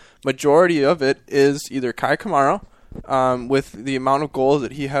headlines. Majority of it is either Kai Kamara with the amount of goals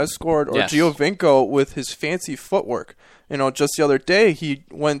that he has scored, or Giovinco with his fancy footwork. Just the other day he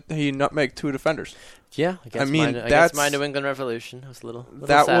nutmegged 2 defenders. Yeah, against my New England Revolution. I was a little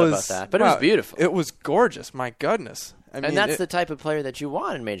sad about that, but it was beautiful. It was gorgeous. My goodness. And that's the type of player that you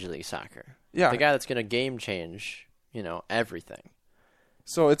want in Major League Soccer. Yeah, the guy that's going to game change, everything.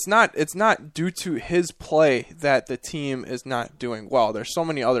 So it's not due to his play that the team is not doing well. There's so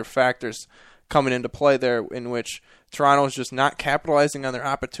many other factors coming into play there in which Toronto is just not capitalizing on their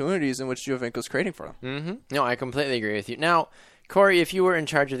opportunities in which Giovinco's creating for them. Mm-hmm. No, I completely agree with you. Now, Corey, if you were in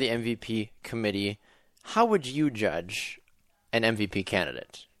charge of the MVP committee, how would you judge an MVP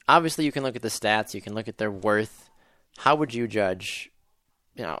candidate? Obviously, you can look at the stats, you can look at their worth. How would you judge,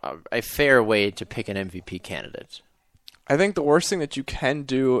 a fair way to pick an MVP candidate? I think the worst thing that you can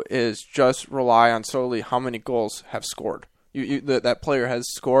do is just rely on solely how many goals have scored. That player has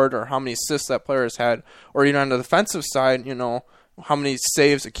scored, or how many assists that player has had, or on the defensive side, how many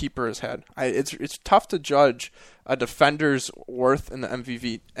saves a keeper has had. It's tough to judge a defender's worth in the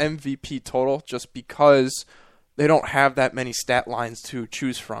MVP total just because they don't have that many stat lines to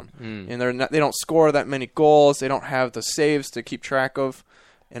choose from, and they don't score that many goals. They don't have the saves to keep track of.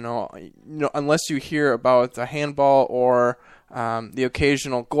 Unless you hear about the handball or the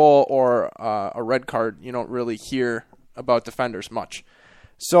occasional goal or a red card, you don't really hear about defenders much.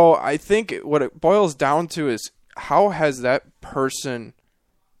 So I think what it boils down to is, how has that person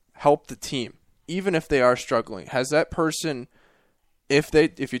helped the team, even if they are struggling? Has that person, if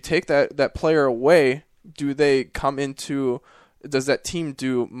you take that player away, does that team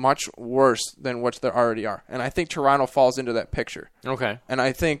do much worse than what they already are? And I think Toronto falls into that picture. Okay. And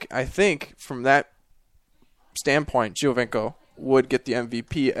I think from that standpoint, Giovinco would get the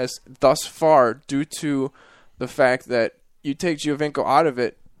MVP as thus far, due to the fact that you take Giovinco out of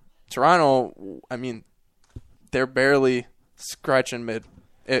it, Toronto, I mean, they're barely scratching mid,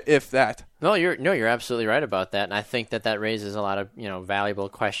 if that. No, you're absolutely right about that, and I think that raises a lot of valuable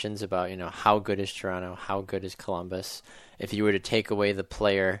questions about how good is Toronto, how good is Columbus. If you were to take away the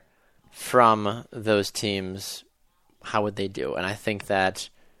player from those teams, how would they do? And I think that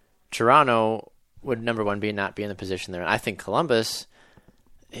Toronto would, number one, not be in the position they're in. I think Columbus,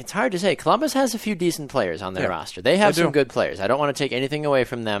 it's hard to say. Columbus has a few decent players on their roster. They have some good players. I don't want to take anything away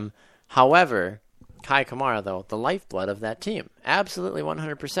from them. However, Kai Kamara, though, the lifeblood of that team. Absolutely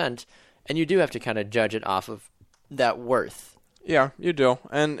 100%. And you do have to kind of judge it off of that worth. Yeah, you do.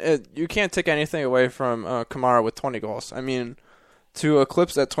 And you can't take anything away from Kamara with 20 goals. I mean, to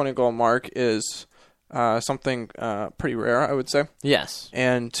eclipse that 20-goal mark is something pretty rare, I would say. Yes.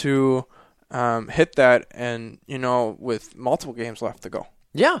 And to hit that and, with multiple games left to go.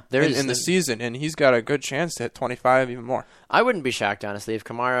 Yeah, in the season, and he's got a good chance to hit 25, even more. I wouldn't be shocked, honestly, if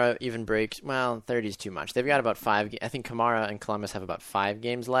Kamara even breaks. 30 is too much. They've got about 5. I think Kamara and Columbus have about 5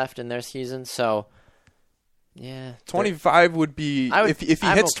 games left in their season. So, yeah, 25 would be if he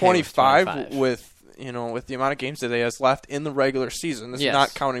hits 25 with the amount of games that he has left in the regular season. This is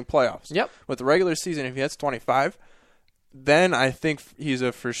not counting playoffs. Yep. With the regular season, if he hits 25, then I think he's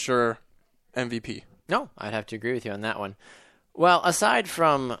a for sure MVP. No, I'd have to agree with you on that one. Well, aside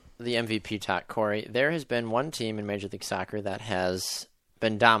from the MVP talk, Corey, there has been one team in Major League Soccer that has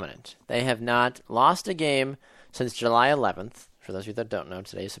been dominant. They have not lost a game since July 11th. For those of you that don't know,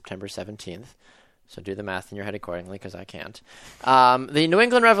 today is September 17th. So do the math in your head accordingly, because I can't. The New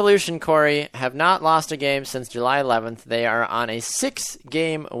England Revolution, Corey, have not lost a game since July 11th. They are on a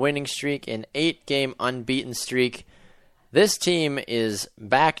 6-game winning streak, an 8-game unbeaten streak. This team is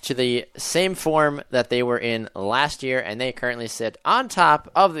back to the same form that they were in last year, and they currently sit on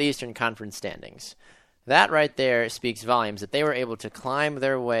top of the Eastern Conference standings. That right there speaks volumes, that they were able to climb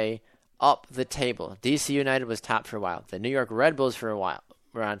their way up the table. DC United was top for a while. The New York Red Bulls for a while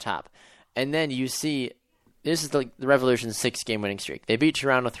were on top. And then you see, this is the Revolution's 6-game winning streak. They beat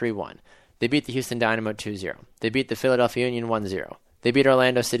Toronto 3-1. They beat the Houston Dynamo 2-0. They beat the Philadelphia Union 1-0. They beat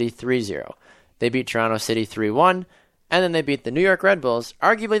Orlando City 3-0. They beat Toronto City 3-1. And then they beat the New York Red Bulls,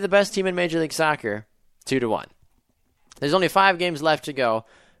 arguably the best team in Major League Soccer, 2-1. There's only 5 games left to go.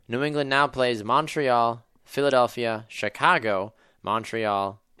 New England now plays Montreal, Philadelphia, Chicago,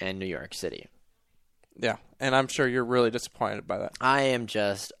 Montreal, and New York City. Yeah, and I'm sure you're really disappointed by that.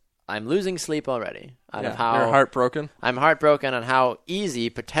 I'm losing sleep already. You're heartbroken? I'm heartbroken on how easy,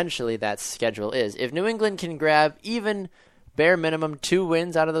 potentially, that schedule is. If New England can grab even bare minimum 2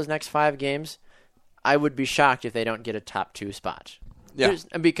 wins out of those next 5 games, I would be shocked if they don't get a top 2 spot. Yeah.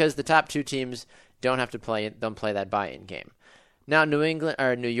 Because the top 2 teams don't play that buy-in game. Now New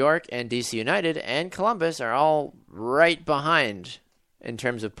York and DC United and Columbus are all right behind in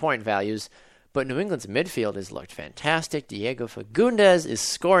terms of point values, but New England's midfield has looked fantastic. Diego Fagundes is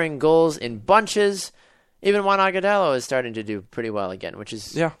scoring goals in bunches. Even Juan Agudelo is starting to do pretty well again, which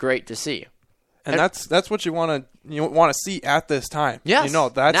is great to see. And that's what you want to see at this time. Yes.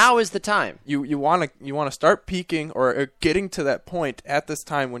 Now is the time. You want to start peaking or getting to that point at this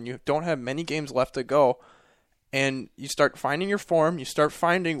time when you don't have many games left to go, and you start finding your form, you start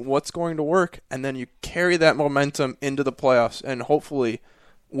finding what's going to work, and then you carry that momentum into the playoffs and hopefully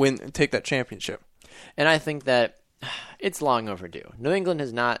take that championship. And I think that it's long overdue. New England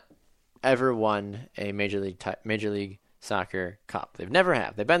has not ever won a Major League Soccer Cup. They've never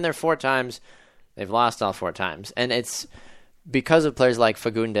have. They've been there 4 times. They've lost all 4 times. And it's because of players like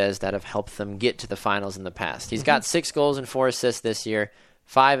Fagundes that have helped them get to the finals in the past. He's got 6 goals and 4 assists this year,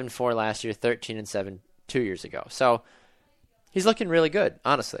 5 and 4 last year, 13 and 7 2 years ago. So he's looking really good,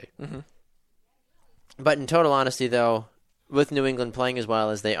 honestly. Mm-hmm. But in total honesty, though, with New England playing as well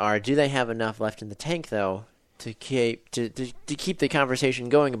as they are, do they have enough left in the tank, though, to keep the conversation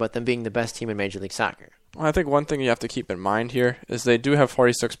going about them being the best team in Major League Soccer? Well, I think one thing you have to keep in mind here is they do have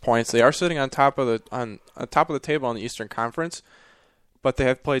 46 points. They are sitting on top of the table in the Eastern Conference, but they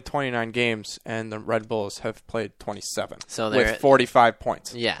have played 29 games, and the Red Bulls have played 27 with 45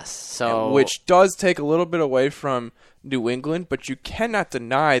 points. Yes, which does take a little bit away from New England, but you cannot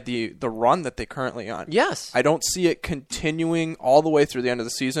deny the run that they're currently on. Yes, I don't see it continuing all the way through the end of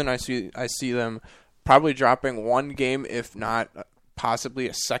the season. I see them probably dropping 1 game, if not possibly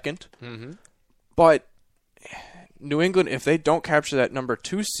a second. Mm-hmm. But New England, if they don't capture that number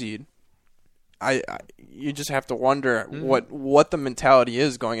 2 seed, you just have to wonder what the mentality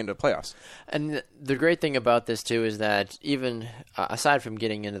is going into the playoffs. And the great thing about this, too, is that even aside from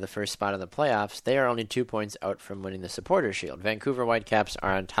getting into the first spot of the playoffs, they are only 2 points out from winning the Supporters' Shield. Vancouver Whitecaps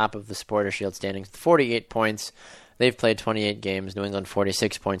are on top of the Supporters' Shield standings with 48 points. They've played 28 games. New England,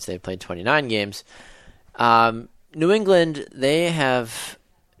 46 points. They've played 29 games. New England, they have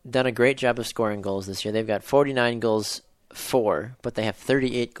done a great job of scoring goals this year. They've got 49 goals for, but they have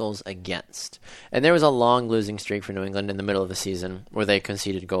 38 goals against. And there was a long losing streak for New England in the middle of the season where they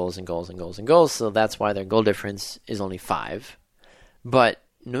conceded goals and goals and goals and goals, so that's why their goal difference is only 5. But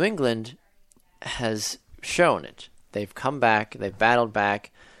New England has shown it. They've come back. They've battled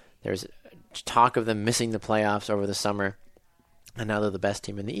back. There's talk of them missing the playoffs over the summer, and now they're the best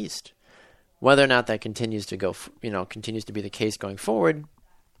team in the East. Whether or not that continues to be the case going forward,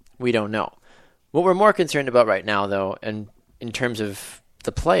 we don't know. What we're more concerned about right now, though, and in terms of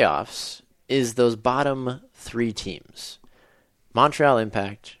the playoffs, is those bottom 3 teams. Montreal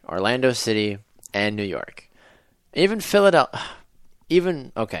Impact, Orlando City, and New York. Even Philadelphia.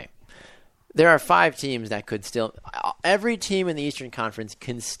 There are 5 teams that could still... Every team in the Eastern Conference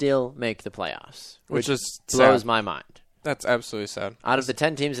can still make the playoffs, which is blows sad. my mind. That's absolutely sad. Out of the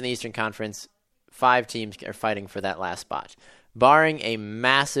 10 teams in the Eastern Conference, 5 teams are fighting for that last spot. Barring a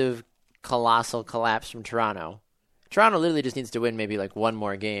massive, colossal collapse from Toronto. Toronto literally just needs to win maybe like one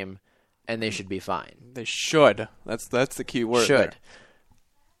more game, and they should be fine. They should. That's the key word. Should. There.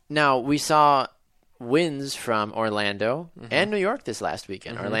 Now, we saw wins from Orlando and New York this last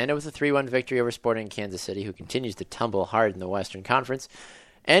weekend. Orlando with a 3-1 victory over Sporting Kansas City, who continues to tumble hard in the Western Conference.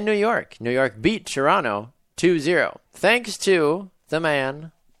 And New York. New York beat Toronto 2-0. Thanks to the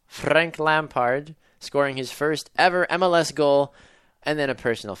man, Frank Lampard, scoring his first ever MLS goal, and then a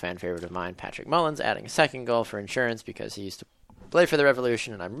personal fan favorite of mine, Patrick Mullins, adding a second goal for insurance because he used to play for the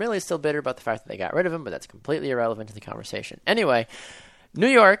Revolution, and I'm really still bitter about the fact that they got rid of him, but that's completely irrelevant to the conversation. Anyway, New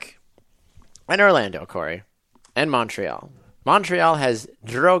York and Orlando, Corey, and Montreal. Montreal has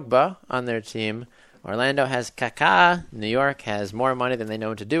Drogba on their team. Orlando has Kaká. New York has more money than they know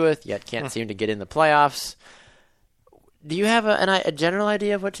what to do with, yet can't seem to get in the playoffs. Do you have a general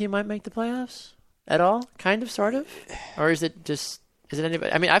idea of what team might make the playoffs at all? Kind of, sort of? Or is it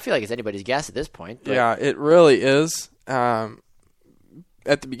anybody? I mean, I feel like it's anybody's guess at this point. But. Yeah, it really is.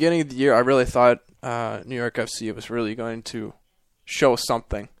 At the beginning of the year, I really thought New York FC was really going to show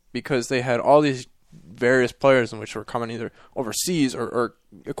something because they had all these various players in which were coming either overseas or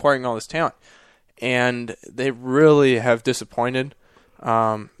acquiring all this talent. And they really have disappointed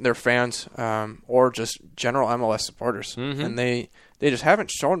their fans or just general MLS supporters. And they just haven't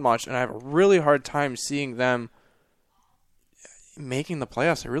shown much, and I have a really hard time seeing them making the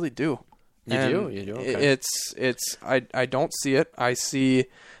playoffs. I really do. You do? Okay. I don't see it. I see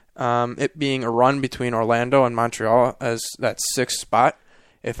it being a run between Orlando and Montreal as that 6th spot.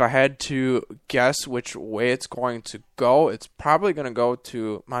 If I had to guess which way it's going to go, it's probably going to go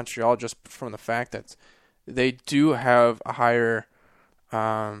to Montreal just from the fact that they do have a higher.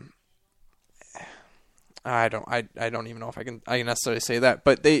 I don't even know if I can necessarily say that,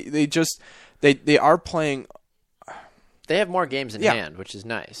 but they are playing. They have more games in hand, which is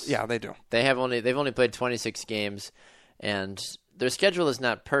nice. Yeah, they do. They've only played 26 games, and their schedule is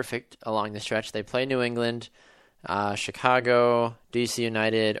not perfect along the stretch. They play New England, Chicago, DC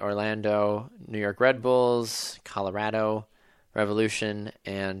United, Orlando, New York Red Bulls, Colorado Revolution,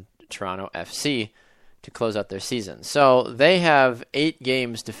 and Toronto FC to close out their season. So they have 8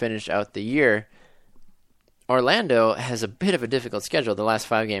 games to finish out the year. Orlando has a bit of a difficult schedule. The last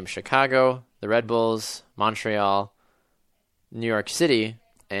 5 games: Chicago, the Red Bulls, Montreal, New York City,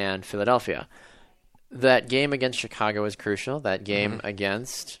 and Philadelphia. That game against Chicago is crucial. That game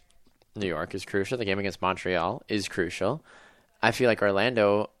against New York is crucial. The game against Montreal is crucial. I feel like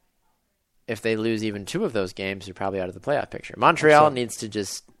Orlando, if they lose even 2 of those games, they're probably out of the playoff picture. Montreal needs to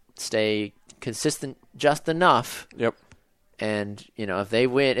just stay consistent just enough. Yep. And,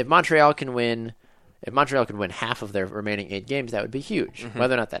 if Montreal can win half of their remaining 8 games, that would be huge.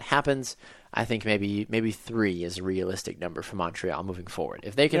 Whether or not that happens, I think maybe 3 is a realistic number for Montreal moving forward.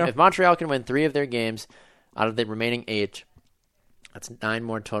 If Montreal can win 3 of their games out of the remaining 8, that's 9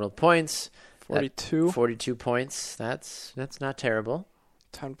 more total points. 42. 42 points. That's not terrible.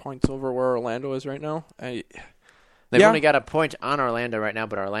 10 points over where Orlando is right now. They've only got a point on Orlando right now,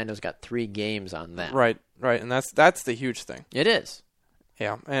 but Orlando's got 3 games on them. Right, and that's the huge thing. It is.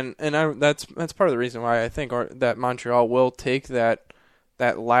 Yeah, and that's part of the reason why I think that Montreal will take that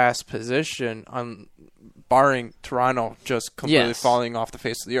last position on barring Toronto just completely falling off the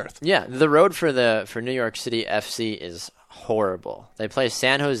face of the earth. Yeah, the road for New York City FC is horrible. They play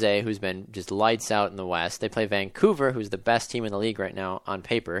San Jose, who's been just lights out in the West. They play Vancouver, who's the best team in the league right now on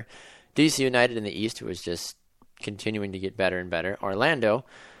paper. DC United in the East, who is just continuing to get better and better. Orlando,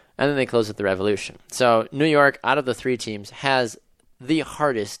 and then they close with the Revolution. So New York, out of the 3 teams, has the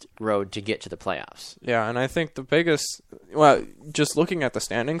hardest road to get to the playoffs. Yeah, and I think the biggest, just looking at the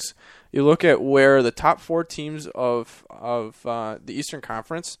standings, you look at where the top 4 teams of the Eastern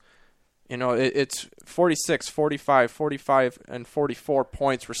Conference, it's 46, 45, 45, and 44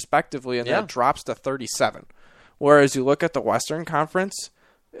 points respectively, and that drops to 37. Whereas you look at the Western Conference,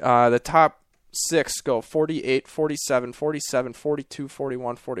 the top 6 go 48, 47, 47, 42,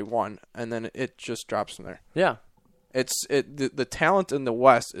 41, 41, and then it just drops from there. Yeah. The talent in the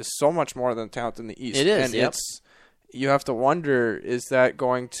West is so much more than the talent in the East. It is, and you have to wonder, is that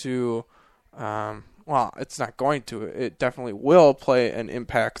going to it's not going to. It definitely will play an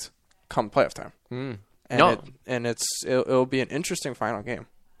impact come playoff time. It'll be an interesting final game.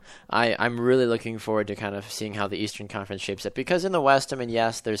 I'm really looking forward to kind of seeing how the Eastern Conference shapes up, because in the West, I mean,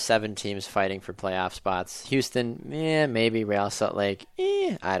 yes, there's 7 teams fighting for playoff spots. Houston, maybe. Real Salt Lake,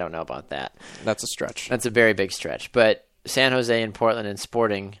 I don't know about that. That's a stretch. That's a very big stretch. But San Jose and Portland and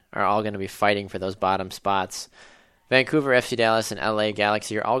Sporting are all going to be fighting for those bottom spots. Vancouver, FC Dallas, and LA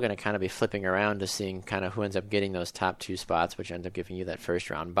Galaxy are all going to kind of be flipping around to seeing kind of who ends up getting those top 2 spots, which ends up giving you that first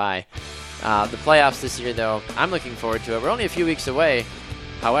round bye. The playoffs this year, though, I'm looking forward to it. We're only a few weeks away.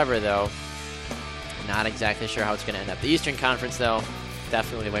 However, though, not exactly sure how it's going to end up. The Eastern Conference, though,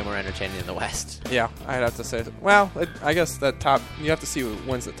 definitely way more entertaining than the West. Yeah, I'd have to say. Well, I guess that top, you have to see who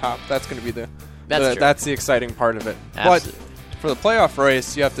wins the top. That's going to be that's the exciting part of it. Absolutely. But for the playoff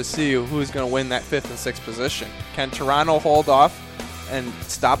race, you have to see who's going to win that 5th and 6th position. Can Toronto hold off and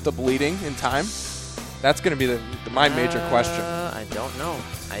stop the bleeding in time? That's going to be my major question. I don't know.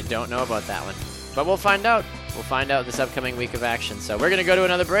 I don't know about that one. But we'll find out. We'll find out this upcoming week of action. So we're going to go to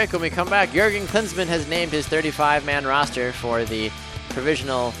another break. When we come back, Jurgen Klinsmann has named his 35-man roster for the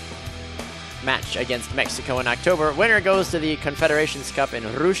provisional match against Mexico in October. Winner goes to the Confederations Cup in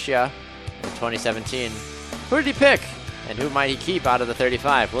Russia in 2017. Who did he pick? And who might he keep out of the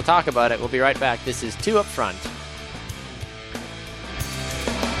 35? We'll talk about it. We'll be right back. This is 2 Up Front.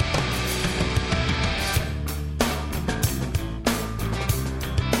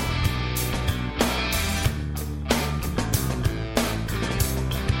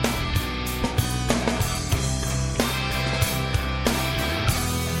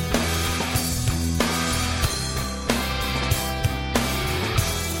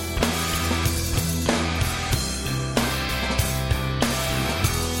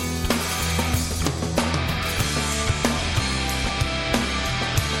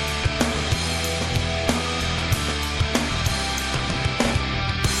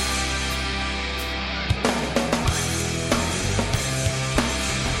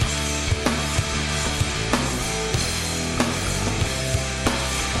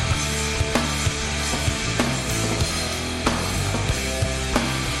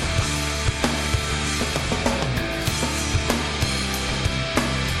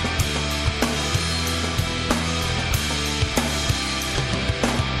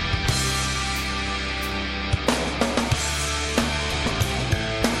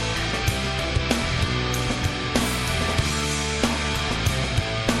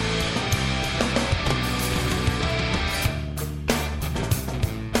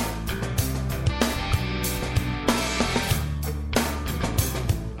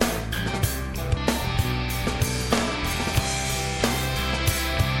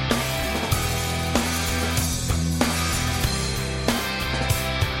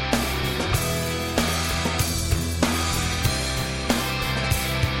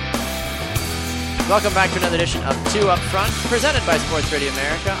 Welcome back to another edition of 2 Up Front, presented by Sports Radio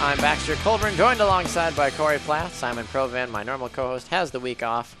America. I'm Baxter Colburn, joined alongside by Corey Plath. Simon Provan, my normal co-host, has the week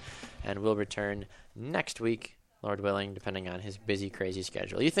off and will return next week, Lord willing, depending on his busy, crazy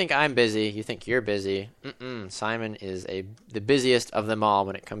schedule. You think I'm busy, you think you're busy. Simon is the busiest of them all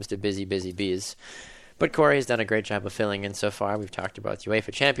when it comes to busy bees. But Corey has done a great job of filling in so far. We've talked about the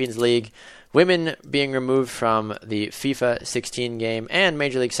UEFA Champions League, women being removed from the FIFA 16 game, and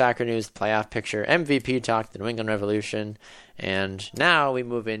Major League Soccer news, playoff picture, MVP talk, the New England Revolution. And now we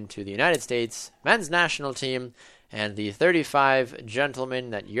move into the United States men's national team and the 35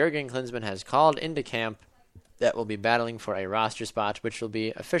 gentlemen that Jurgen Klinsmann has called into camp that will be battling for a roster spot, which will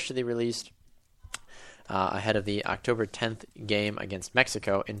be officially released ahead of the October 10th game against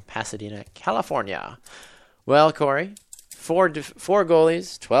Mexico in Pasadena, California. Well, Corey, four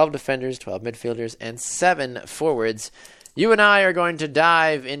goalies, 12 defenders, 12 midfielders, and 7 forwards. You and I are going to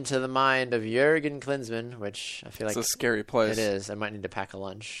dive into the mind of Jurgen Klinsmann, which I feel like It's a scary place. it is. I might need to pack a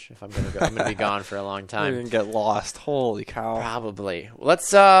lunch if I'm going to go. I'm going to be gone for a long I'm time. going to get lost. Holy cow. Probably. Let's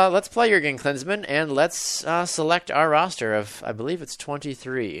play Jurgen Klinsmann and let's select our roster of, I believe it's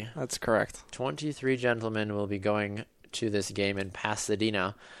 23. That's correct. 23 gentlemen will be going to this game in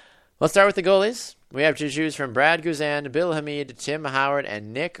Pasadena. Let's start with the goalies. We have to choose from Brad Guzan, Bill Hamid, Tim Howard,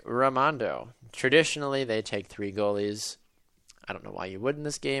 and Nick Raimondo. Traditionally, they take 3 goalies. I don't know why you would in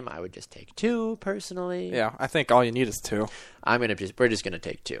this game. I would just take 2 personally. Yeah, I think all you need is 2. We're just gonna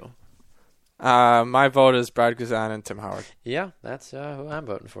take 2. My vote is Brad Guzan and Tim Howard. Yeah, that's who I'm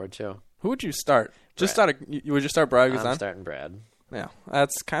voting for too. Who would you start? Brad. Would you start Brad Guzan? I'm starting Brad. Yeah,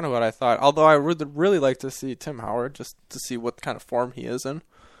 that's kind of what I thought. Although I would really like to see Tim Howard just to see what kind of form he is in.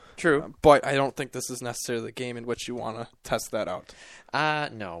 True. But I don't think this is necessarily the game in which you want to test that out.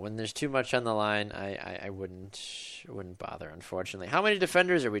 No. When there's too much on the line, I wouldn't bother. Unfortunately, how many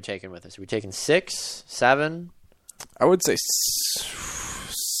defenders are we taking with us? Are we taking 6, 7? I would say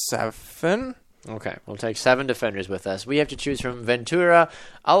 7. Okay, we'll take 7 defenders with us. We have to choose from Ventura,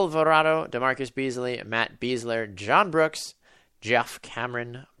 Alvarado, DeMarcus Beasley, Matt Beasler, John Brooks, Jeff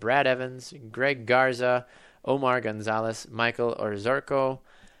Cameron, Brad Evans, Greg Garza, Omar Gonzalez, Michael Orzorko,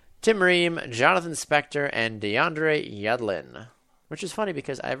 Tim Ream, Jonathan Spector, and DeAndre Yedlin. Which is funny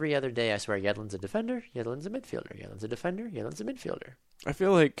because every other day I swear Yedlin's a defender, Yedlin's a midfielder, Yedlin's a defender, Yedlin's a midfielder. I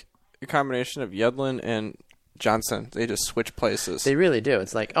feel like a combination of Yedlin and Johnson, they just switch places. They really do.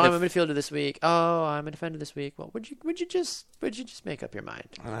 It's like, I'm a midfielder this week. Oh, I'm a defender this week. Well, would you just make up your mind?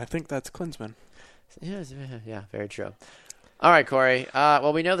 And I think that's Klinsmann. Yeah, very true. All right, Corey.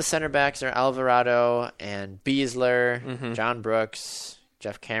 Well, we know the center backs are Alvarado and Beasler, John Brooks,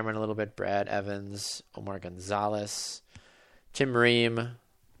 Jeff Cameron a little bit, Brad Evans, Omar Gonzalez, Tim Ream.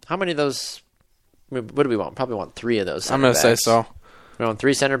 How many of those? What do we want? Probably want 3 of those. I'm going to say so. We want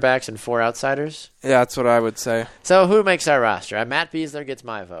 3 center backs and 4 outsiders. Yeah, that's what I would say. So who makes our roster? Matt Beasler gets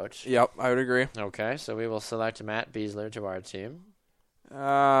my vote. Yep, I would agree. Okay, so we will select Matt Beasler to our team.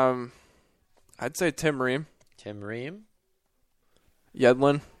 I'd say Tim Ream. Tim Ream.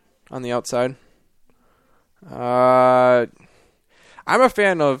 Yedlin on the outside. I'm a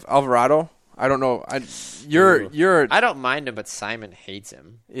fan of Alvarado. I don't know. You're. I don't mind him, but Simon hates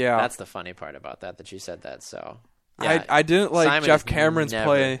him. Yeah, that's the funny part about that you said that. So yeah, I didn't like Simon Jeff Cameron's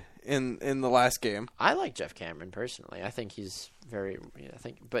play in the last game. I like Jeff Cameron personally. I think he's very.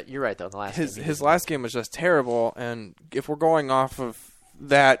 But you're right though. In the last his last game was just terrible, and if we're going off of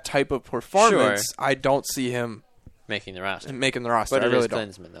that type of performance, sure. I don't see him making the roster. But it really is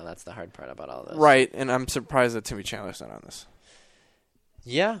Klinsmann, though. That's the hard part about all this. Right, and I'm surprised that Timmy Chandler's not on this.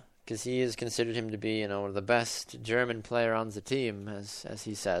 Yeah, because he has considered him to be, one of the best German player on the team, as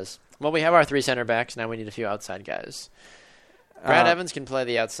he says. Well, we have our 3 center backs. Now we need a few outside guys. Brad Evans can play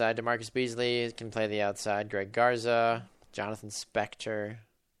the outside. DeMarcus Beasley can play the outside. Greg Garza, Jonathan Spector.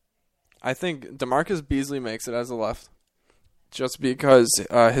 I think DeMarcus Beasley makes it as a left, just because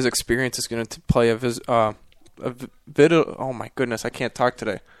his experience is going to play oh my goodness, I can't talk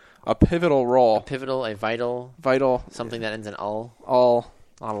today. A pivotal role. A vital. Something that ends in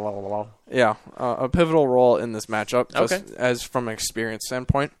Yeah, a pivotal role in this matchup, just okay. as from an experience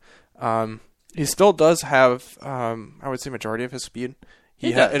standpoint. He still does have, I would say, majority of his speed.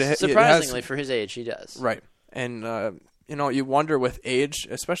 He does. Surprisingly, for his age, he does. Right. And, you wonder with age,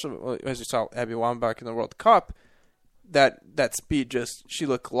 especially as you saw Abby Wambach in the World Cup, that speed she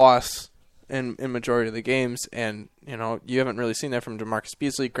looked lost in majority of the games, and you haven't really seen that from DeMarcus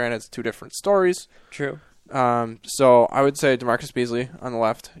Beasley. Granted, it's 2 different stories. True. So I would say DeMarcus Beasley on the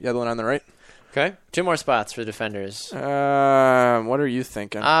left, Yedlin on the right. Okay. 2 more spots for defenders. What are you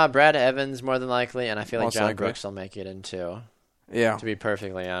thinking? Brad Evans more than likely, and I feel like John Brooks will make it in too. Yeah. To be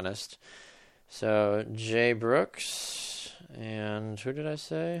perfectly honest. So Jay Brooks and who did I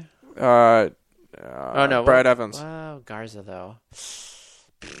say? Brad Evans. Wow, Garza though.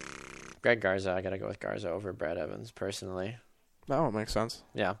 Greg Garza. I got to go with Garza over Brad Evans, personally. That would make sense.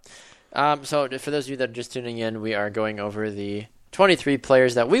 Yeah. So for those of you that are just tuning in, we are going over the 23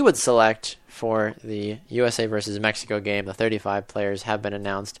 players that we would select for the USA versus Mexico game. The 35 players have been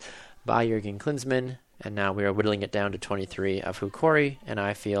announced by Jurgen Klinsmann, and now we are whittling it down to 23 of who Corey and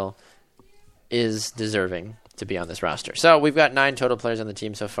I feel is deserving to be on this roster. So we've got 9 total players on the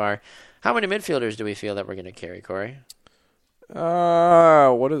team so far. How many midfielders do we feel that we're going to carry, Corey?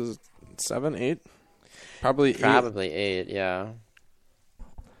 What is it? 7, 8? Probably 8, yeah.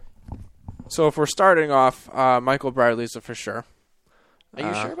 So if we're starting off, Michael Bradley's a for sure. Are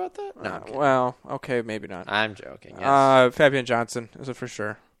you sure about that? No. Well, okay, maybe not. I'm joking. Yes. Fabian Johnson is a for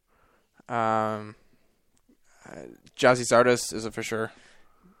sure. Gyasi Zardes is a for sure.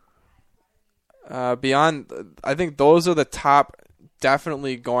 Beyond, I think those are the top,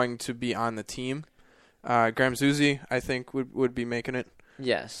 definitely going to be on the team. Graham Zusi, I think, would be making it.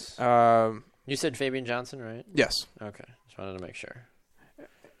 Yes. You said Fabian Johnson, right? Yes. Okay. Just wanted to make sure.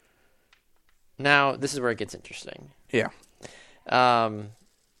 Now, this is where it gets interesting. Yeah.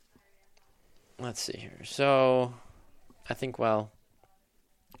 Let's see here. So, I think, I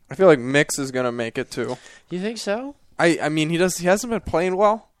feel like Mix is going to make it too. You think so? I mean, he hasn't been playing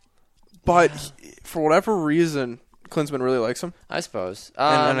well, but for whatever reason, Klinsmann really likes him. I suppose.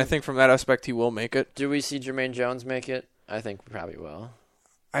 And I think from that aspect, he will make it. Do we see Jermaine Jones make it? I think we probably will.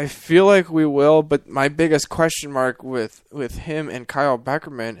 I feel like we will, but my biggest question mark with him and Kyle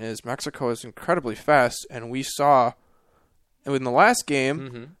Beckerman is Mexico is incredibly fast, and we saw in the last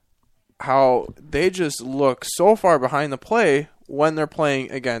game how they just look so far behind the play when they're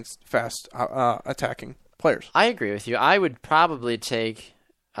playing against fast attacking players. I agree with you. I would probably take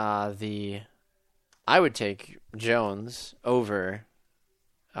Jones over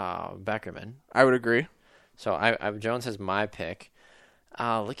Beckerman. I would agree. So Jones has my pick.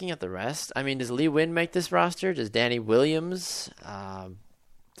 Looking at the rest, I mean, does Lee Win make this roster? Does Danny Williams?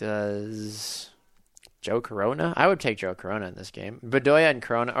 Does Joe Corona? I would take Joe Corona in this game. Bedoya and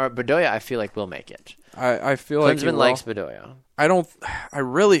Corona, or Bedoya, I feel like will make it. I feel like Klinsmann likes Bedoya. I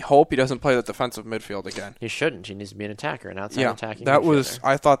really hope he doesn't play the defensive midfield again. He shouldn't. He needs to be an attacker, an outside attacking that midfielder.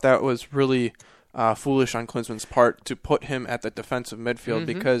 I thought that was really foolish on Klinsmann's part to put him at the defensive midfield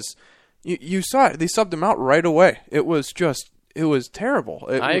because you saw it. They subbed him out right away. It was terrible.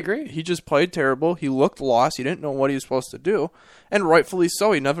 I agree. He just played terrible. He looked lost. He didn't know what he was supposed to do, and rightfully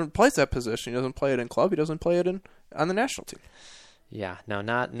so. He never plays that position. He doesn't play it in club. He doesn't play it on the national team. Yeah, no,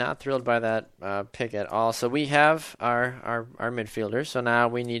 not thrilled by that pick at all. So we have our midfielders. So now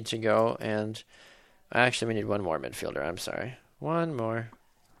we need to go and actually we need one more midfielder. I'm sorry, one more.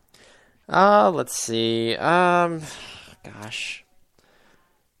 Let's see. Gosh.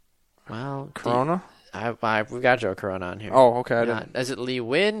 Well, Corona. We've got Joe Corona on here. Oh, okay. Is it Lee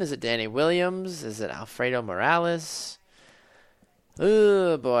Win? Is it Danny Williams? Is it Alfredo Morales?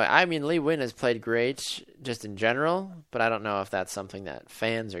 Oh, boy. I mean, Lee Win has played great just in general, but I don't know if that's something that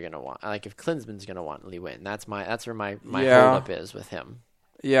fans are going to want. Like, if Klinsmann's going to want Lee Win. That's where my hold-up is with him.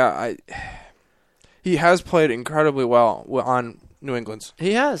 Yeah, he has played incredibly well on New England's.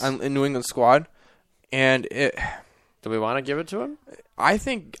 He has. In New England's squad. And do we want to give it to him? I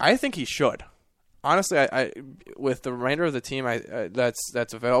think he should. Honestly, I with the remainder of the team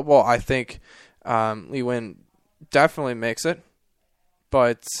that's available, I think Lee Win definitely makes it.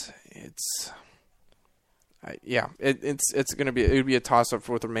 But it's going to be a toss up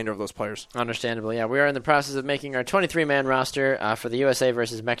with the remainder of those players. Understandable, yeah. We are in the process of making our 23-man roster for the USA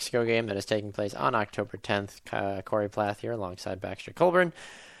versus Mexico game that is taking place on October 10th. Corey Plath here alongside Baxter Colburn.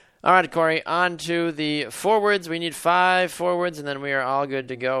 All right, Corey, on to the forwards. We need 5 forwards, and then we are all good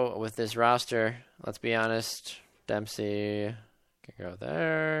to go with this roster. Let's be honest. Dempsey can go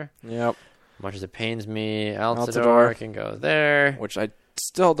there. Yep. Much as it pains me, Altidore can go there. Which I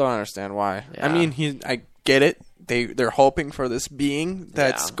still don't understand why. Yeah. I mean, I get it. They're hoping for this being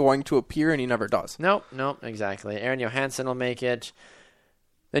that's going to appear, and he never does. Nope, exactly. Aaron Johansson will make it.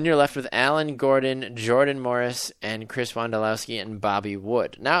 Then you're left with Alan Gordon, Jordan Morris, and Chris Wondolowski and Bobby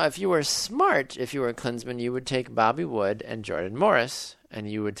Wood. Now, if you were smart, if you were Klinsmann, you would take Bobby Wood and Jordan Morris, and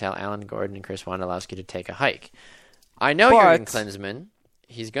you would tell Alan Gordon and Chris Wondolowski to take a hike. I know Jurgen Klinsmann.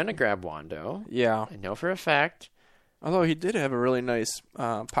 He's going to grab Wando. Yeah. I know for a fact. Although he did have a really nice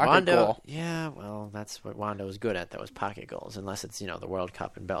pocket goal. Yeah, well, that's what Wando was good at. That was pocket goals, unless it's, the World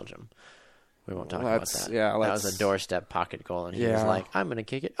Cup in Belgium. We won't talk about that. Yeah, that was a doorstep pocket goal, and he was like, I'm going to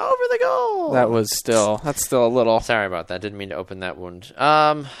kick it over the goal. That's still a little. Sorry about that. Didn't mean to open that wound.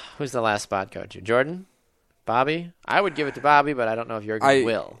 Who's the last spot go to? Jordan? Bobby? I would give it to Bobby, but I don't know if Jurgen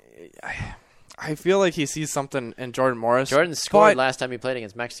will. I feel like he sees something in Jordan Morris. Jordan scored last time he played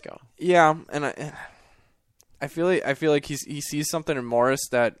against Mexico. Yeah, and I feel like he sees something in Morris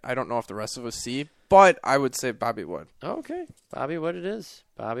that I don't know if the rest of us see. But I would say Bobby Wood. Okay. Bobby Wood it is.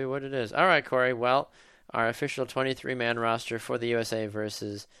 All right, Corey. Well, our official 23-man roster for the USA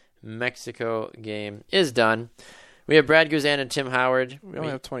versus Mexico game is done. We have Brad Guzan and Tim Howard. We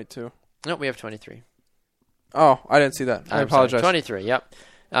only have 22. No, we have 23. Oh, I didn't see that. I apologize. Sorry, 23, yep.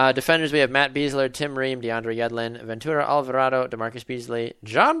 Defenders, we have Matt Beasler, Tim Ream, DeAndre Yedlin, Ventura Alvarado, DeMarcus Beasley,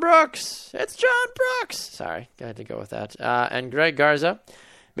 John Brooks. It's John Brooks. Sorry, I had to go with that. And Greg Garza.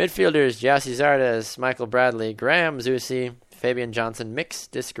 Midfielders, Gyasi Zardes, Michael Bradley, Graham Zusi, Fabian Johnson, Mix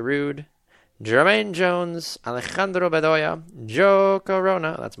Discarude, Jermaine Jones, Alejandro Bedoya, Joe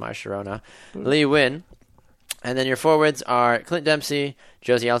Corona, that's my Sharona, Lee Win, And then your forwards are Clint Dempsey,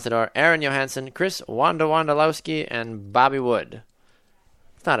 Josie Altidore, Aaron Johansson, Chris Wondolowski, and Bobby Wood.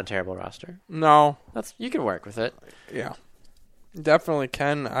 It's not a terrible roster. No. You can work with it. Yeah. Definitely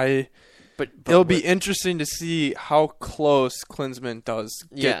can. But it'll be interesting to see how close Klinsmann does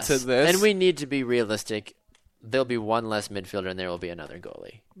get to this. And we need to be realistic. There'll be one less midfielder, and there will be another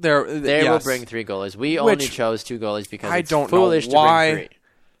goalie. They will bring 3 goalies. We only chose 2 goalies because it's foolish to bring 3.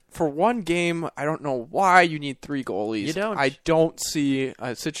 For one game, I don't know why you need 3 goalies. You don't. I don't see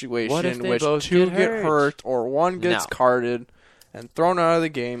a situation in which both 2 get get hurt? hurt or one gets carded and thrown out of the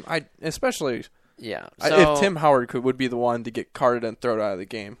game. Especially if Tim Howard would be the one to get carded and thrown out of the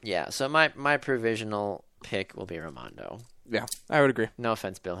game. Yeah, so my provisional pick will be Raimondo. Yeah, I would agree. No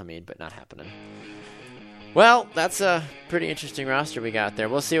offense, Bill Hamid, but not happening. Well, that's a pretty interesting roster we got there.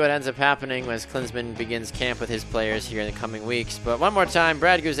 We'll see what ends up happening as Klinsmann begins camp with his players here in the coming weeks. But one more time,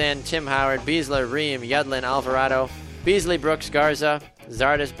 Brad Guzan, Tim Howard, Beasler, Ream, Yudlin, Alvarado, Beasley, Brooks, Garza,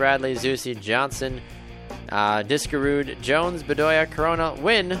 Zardes, Bradley, Zusi, Johnson, Diskerud, Jones, Bedoya, Corona,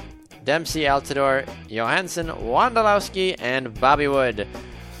 Wynn, Dempsey, Altidore, Johansson, Wondolowski, and Bobby Wood.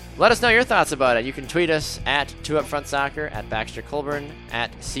 Let us know your thoughts about it. You can tweet us at 2UpFrontSoccer, at Baxter Colburn,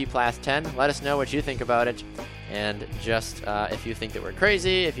 at CPlath10. Let us know what you think about it. And just if you think that we're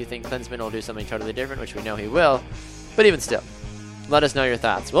crazy, if you think Klinsmann will do something totally different, which we know he will. But even still, let us know your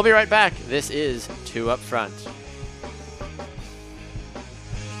thoughts. We'll be right back. This is 2 Up Front.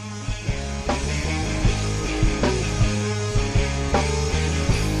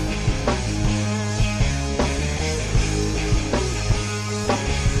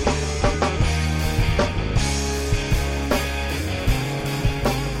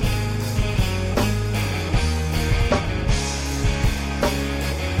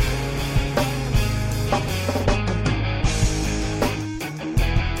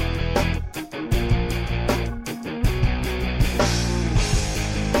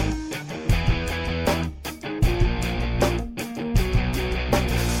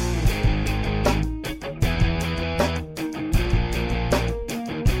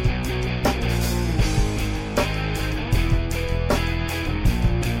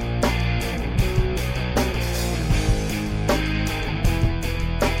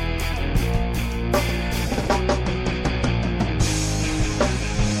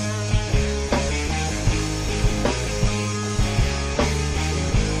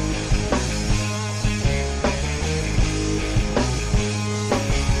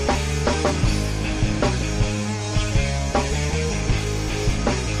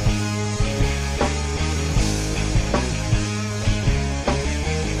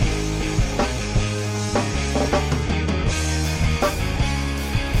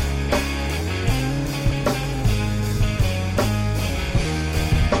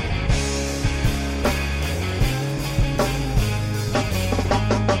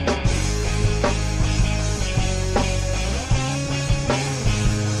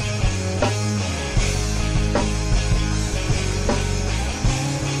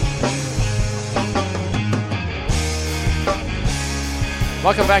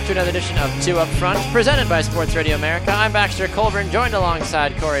 Welcome back to another edition of 2 Up Front, presented by Sports Radio America. I'm Baxter Colburn, joined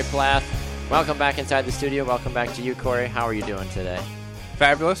alongside Corey Plath. Welcome back inside the studio. Welcome back to you, Corey. How are you doing today?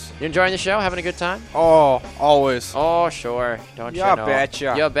 Fabulous. You enjoying the show? Having a good time? Oh, always. Oh, sure. Don't you Yeah, know?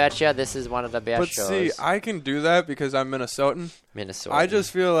 betcha. You betcha. This is one of the best But shows. see, I can do that because I'm Minnesotan. Minnesota. I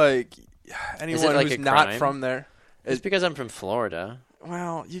just feel like anyone like who's a not crime? from there, It's because I'm from Florida.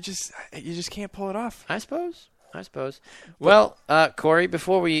 well, you just can't pull it off. I suppose. Well, Corey,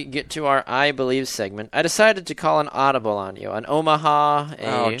 before we get to our I Believe segment, I decided to call an audible on you. An Omaha,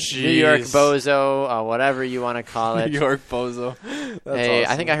 a New York bozo, whatever you want to call it. New York bozo. That's awesome.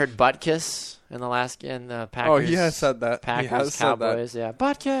 I think I heard butt kiss in the Packers. Oh, he has said that. Packers, he has Cowboys, said that. yeah.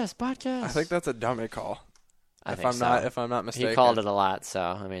 Butt kiss. I think that's a dummy call. If I'm not mistaken. He called it a lot, so,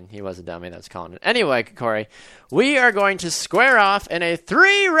 I mean, he was a dummy that was calling it. Anyway, Corey, we are going to square off in a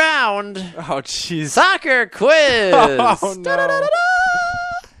 3-round soccer quiz. Oh, no.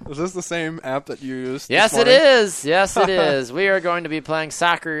 Is this the same app that you used Yes, this morning? it is. Yes, it is. We are going to be playing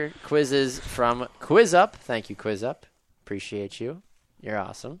soccer quizzes from QuizUp. Thank you, QuizUp. Appreciate you. You're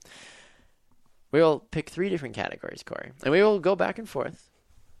awesome. We will pick 3 different categories, Corey, and we will go back and forth.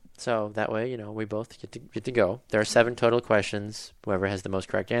 So that way, we both get to go. There are 7 total questions. Whoever has the most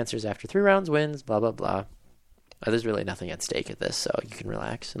correct answers after 3 rounds wins, blah, blah, blah. There's really nothing at stake at this, so you can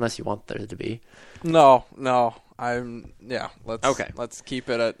relax, unless you want there to be. No. Let's keep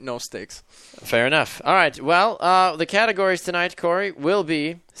it at no stakes. Fair enough. All right. Well, the categories tonight, Corey, will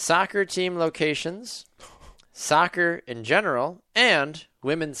be soccer team locations, soccer in general, and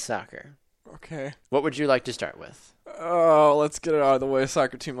women's soccer. Okay. What would you like to start with? Oh, let's get it out of the way.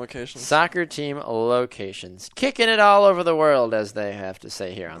 Soccer team locations. Soccer team locations. Kicking it all over the world, as they have to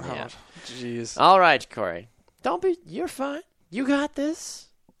say here on the app. Jeez. All right, Corey. You're fine. You got this.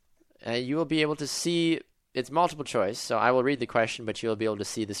 You will be able to see, it's multiple choice, so I will read the question, but you'll be able to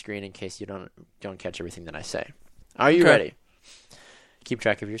see the screen in case you don't catch everything that I say. Are you ready? Keep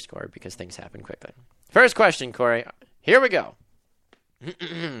track of your score because things happen quickly. First question, Corey. Here we go.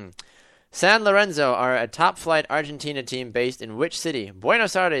 San Lorenzo are a top-flight Argentina team based in which city?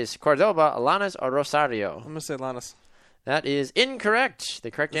 Buenos Aires, Cordoba, Lanús, or Rosario? I'm going to say Lanús. That is incorrect.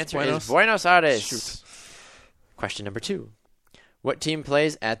 The correct answer is Buenos Aires. Shoot. Question number 2. What team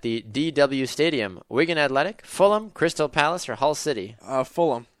plays at the DW Stadium? Wigan Athletic, Fulham, Crystal Palace, or Hull City?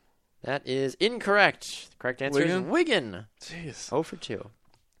 Fulham. That is incorrect. The correct answer is Wigan. Jeez. 0 for 2.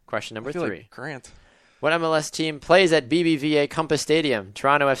 Question number 3. Like Grant. What MLS team plays at BBVA Compass Stadium?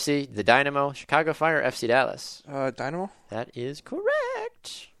 Toronto FC, the Dynamo, Chicago Fire, FC Dallas? Dynamo? That is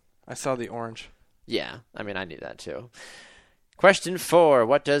correct. I saw the orange. Yeah, I mean, I knew that too. Question 4.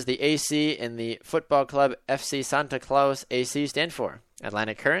 What does the AC in the football club FC Santa Claus AC stand for?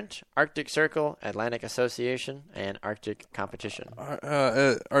 Atlantic Current, Arctic Circle, Atlantic Association, and Arctic Competition.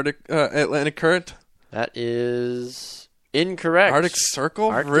 Atlantic Current? That is incorrect. Arctic Circle?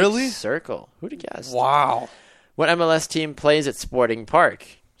 Arctic Really? Circle. Who'd have guessed? Wow. What MLS team plays at Sporting Park?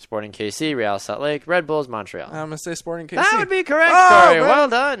 Sporting KC, Real Salt Lake, Red Bulls, Montreal. I'm going to say Sporting KC. That would be correct, Oh, Corey. man. Well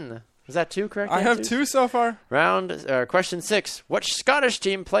done. Is that 2 correct I have answers? 2 so far. Question 6. Which Scottish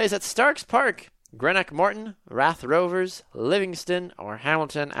team plays at Starks Park? Greenock Morton, Rath Rovers, Livingston, or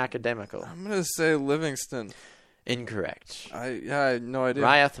Hamilton Academical? I'm going to say Livingston. Incorrect. I had no idea.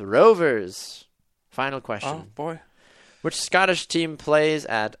 Rath Rovers. Final question. Oh, boy. Which Scottish team plays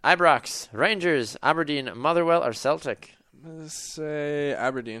at Ibrox, Rangers, Aberdeen, Motherwell, or Celtic? I'm going to say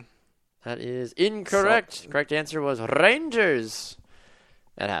Aberdeen. That is incorrect. Correct answer was Rangers.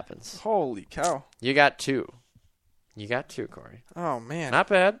 That happens. Holy cow. You got 2. You got 2, Corey. Oh, man. Not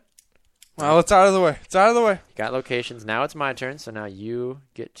bad. Well, it's out of the way. It's out of the way. You got locations. Now it's my turn, so now you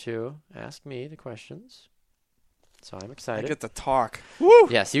get to ask me the questions. So I'm I excited. get to talk. Woo!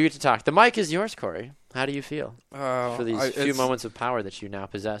 Yes, you get to talk. The mic is yours, Corey. How do you feel for these few it's- moments of power that you now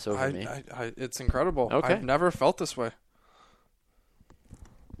possess over me? It's incredible. Okay. I've never felt this way.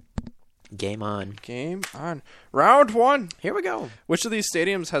 Game on. Game on. Round 1. Here we go. Which of these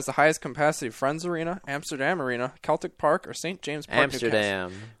stadiums has the highest capacity? Friends Arena, Amsterdam Arena, Celtic Park, or St. James Park?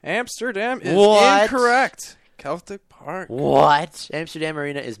 Amsterdam. Newcastle? Amsterdam is What? incorrect. Celtic Park. What? Amsterdam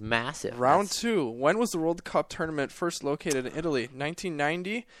Arena is massive. Round That's 2. When was the World Cup tournament first located in Italy?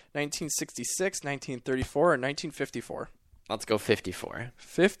 1990, 1966, 1934, or 1954? Let's go 54.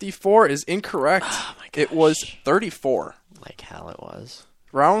 54 is incorrect. Oh my It was 34. Like hell it was.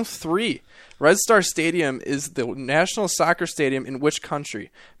 Round 3. Red Star Stadium is the national soccer stadium in which country?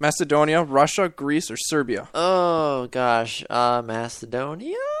 Macedonia, Russia, Greece, or Serbia? Oh, gosh.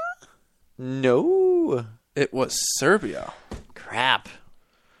 Macedonia? No. It was Serbia. Crap.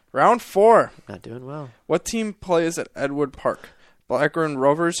 Round 4. Not doing well. What team plays at Edward Park? Blackburn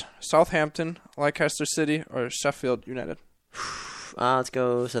Rovers, Southampton, Leicester City, or Sheffield United? Let's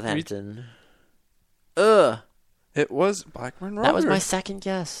go Southampton. Ugh. It was Blackburn Rovers. That was my second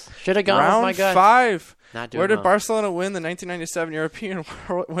guess. Should have gone Round with my gut. 5. Not doing Where did well. Barcelona win the 1997 European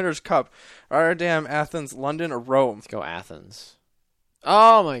Winners' Cup? Rotterdam, Athens, London, or Rome? Let's go Athens.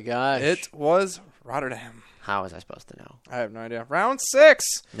 Oh my gosh. It was Rotterdam. How was I supposed to know? I have no idea. Round 6.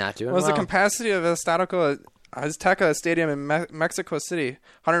 Not doing What was well. the capacity of Azteca Stadium in Mexico City?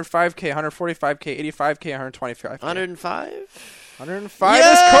 105K, 145K, 85K, 125K. 105? 105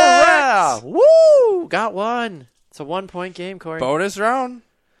 is correct. Woo! Got one. It's a 1-point game, Corey. Bonus round.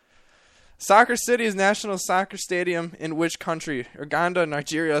 Soccer City is national soccer stadium in which country? Uganda,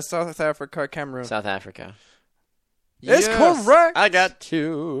 Nigeria, South Africa, Cameroon. South Africa. It's Yes. correct. I got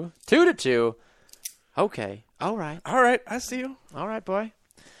 2. 2-2. Okay. All right. All right, I see you. All right, boy.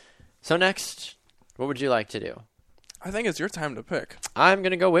 So next, what would you like to do? I think it's your time to pick. I'm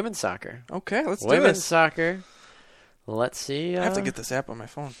going to go women's soccer. Okay, let's do Women's this. soccer. Let's see. I have to get this app on my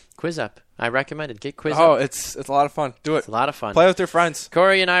phone. Quiz Up. I recommend it. Get Quiz Oh, Up. it's a lot of fun. Do it. It's a lot of fun. Play with your friends.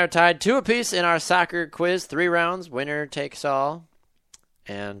 Corey and I are tied 2 apiece in our soccer quiz. 3 rounds. Winner takes all.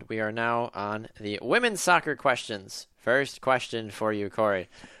 And we are now on the women's soccer questions. First question for you, Corey.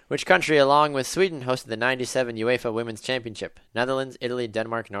 Which country, along with Sweden, hosted the 97 UEFA Women's Championship? Netherlands, Italy,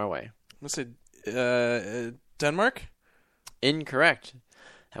 Denmark, Norway. Let's say Denmark? Incorrect.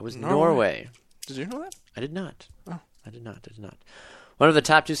 That was Norway. Norway. Did you know that? I did not. Oh. I did not. One of the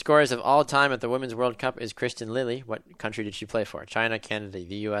top 2 scorers of all time at the Women's World Cup is Kristen Lilly. What country did she play for? China, Canada,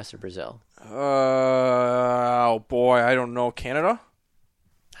 the U.S., or Brazil? Oh, boy. I don't know. Canada?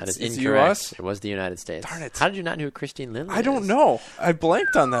 That is It's incorrect. US? It was the United States. Darn it. How did you not know who Christine Lilly is? I don't know. I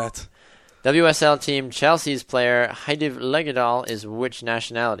blanked on that. WSL team Chelsea's player Heidiv Legedal is which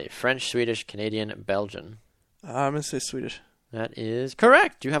nationality? French, Swedish, Canadian, Belgian? I'm going to say Swedish. That is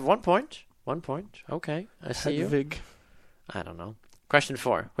correct. You have 1 point. 1 point. Okay. I see you. Hedvig. I don't know. Question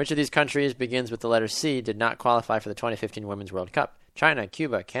 4. Which of these countries begins with the letter C did not qualify for the 2015 Women's World Cup? China,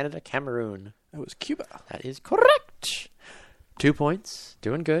 Cuba, Canada, Cameroon. It was Cuba. That is correct. 2 points.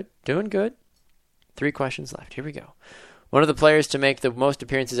 Doing good. Doing good. 3 questions left. Here we go. One of the players to make the most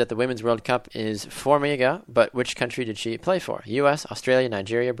appearances at the Women's World Cup is Formiga, but which country did she play for? U.S., Australia,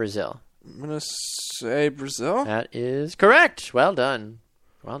 Nigeria, Brazil? I'm going to say Brazil. That is correct. Well done.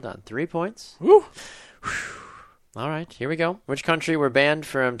 Well done. 3 points. Woo. All right, here we go. Which country were banned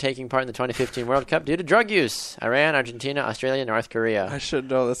from taking part in the 2015 World Cup due to drug use? Iran, Argentina, Australia, North Korea. I should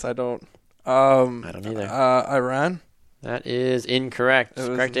know this. I don't. I don't either. Iran? That is incorrect. It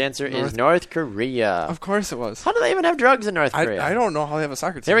was Correct answer is North Korea. Of course it was. How do they even have drugs in North Korea? I don't know how they have a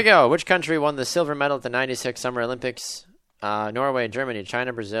soccer team. Here we go. Which country won the silver medal at the 96 Summer Olympics? Norway, Germany,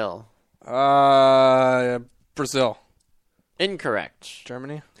 China, Brazil. Brazil. Incorrect.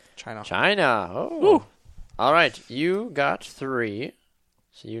 Germany? China. China. Oh. Woo. All right. You got 3.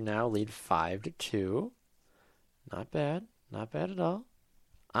 So you now lead 5-2. Not bad. Not bad at all.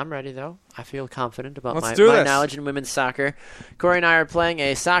 I'm ready, though. I feel confident about my knowledge in women's soccer. Corey and I are playing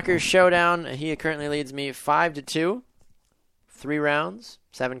a soccer showdown. He currently leads me 5-2. 3 rounds,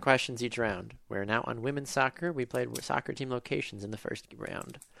 7 questions each round. We're now on women's soccer. We played soccer team locations in the first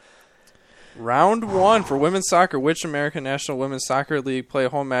round. Round 1 for women's soccer. Which American National Women's Soccer League play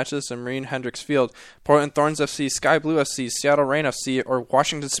home matches in Marine Hendricks Field? Portland Thorns FC, Sky Blue FC, Seattle Reign FC, or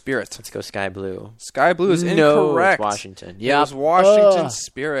Washington Spirit? Let's go Sky Blue. Sky Blue is No, incorrect. it's Washington. It was Washington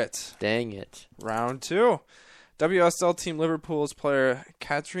Spirit. Dang it. Round 2. WSL team Liverpool's player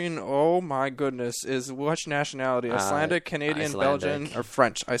Catherine, oh my goodness, is which nationality? Icelandic, Canadian, Icelandic. Belgian, or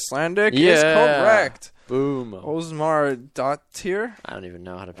French? Icelandic Yeah. is correct. Boom. Osmar Dottir. I don't even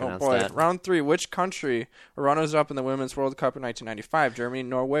know how to Oh pronounce boy. that. Round 3. Which country were runners-up in the Women's World Cup in 1995? Germany,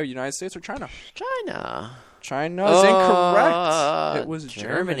 Norway, United States, or China? China. China is incorrect. It was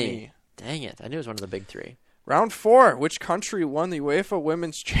Germany. Dang it. I knew it was one of the big 3. Round 4. Which country won the UEFA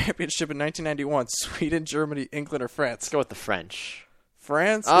Women's Championship in 1991? Sweden, Germany, England, or France? Let's go with the French.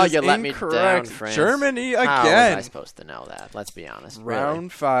 France Oh, is you let me incorrect. down, France. Germany again. How was I supposed to know that? Let's be honest.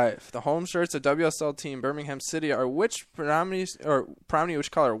 Round 5. The home shirts of WSL team Birmingham City are which predominantly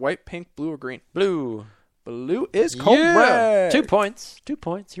which color? White, pink, blue, or green? Blue. Blue is Yeah. correct. 2 points. 2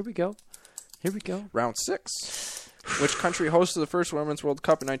 points. Here we go. Here we go. Round 6. Which country hosted the first Women's World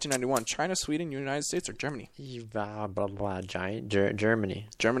Cup in 1991? China, Sweden, United States, or Germany? Blah, blah, blah. Germany.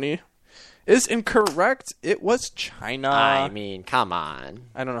 Germany is incorrect. It was China. I mean, come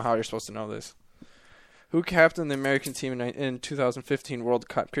on. I don't know how you're supposed to know this. Who captained the American team in 2015 World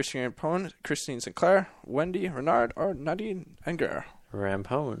Cup? Christiane Rampone, Christine Sinclair, Wendy Renard, or Nadine Enger?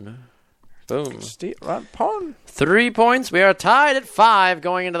 Rampone. Boom. Christine Rampone. 3 points. We are tied at 5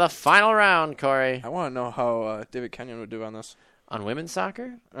 going into the final round, Corey. I want to know how David Kenyon would do on this. On women's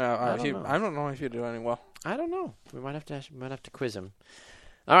soccer? I don't know. don't know if he'd do any well. I don't know. We might have to quiz him.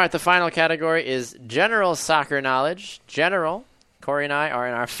 All right, the final category is general soccer knowledge. General. Corey and I are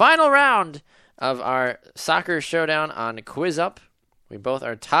in our final round of our soccer showdown on Quiz Up. We both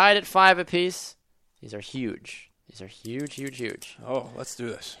are tied at 5 apiece. These are huge. These are huge, huge, huge. Oh, let's do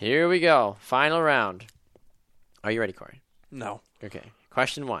this. Here we go. Final round. Are you ready, Corey? No. Okay.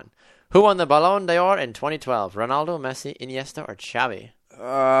 Question 1. Who won the Ballon d'Or in 2012? Ronaldo, Messi, Iniesta, or Xavi?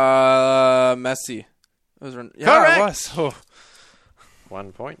 Messi. It was Correct. it was. Oh.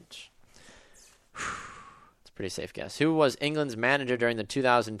 1 point. It's a pretty safe guess. Who was England's manager during the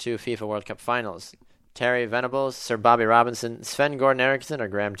 2002 FIFA World Cup Finals? Terry Venables, Sir Bobby Robinson, Sven-Goran Eriksson, or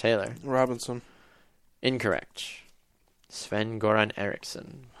Graham Taylor? Robinson. Incorrect. Sven-Goran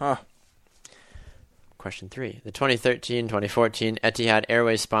Eriksson. Huh. Question 3. The 2013-2014 Etihad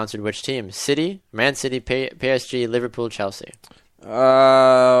Airways sponsored which team? City, Man City, PSG, Liverpool, Chelsea.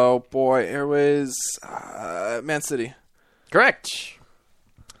 Oh, boy. Airways. Man City. Correct.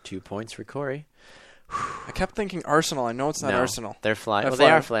 2 points for Corey. I kept thinking Arsenal. I know it's not No, Arsenal. They're fly. They're Well, they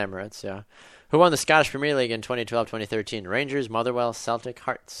are fly. Flamerites, yeah. Who won the Scottish Premier League in 2012-2013? Rangers, Motherwell, Celtic,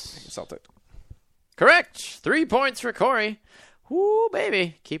 Hearts. Celtic. Correct. 3 points for Corey. Woo,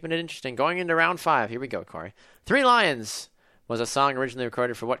 baby. Keeping it interesting. Going into round 5. Here we go, Corey. 3 Lions was a song originally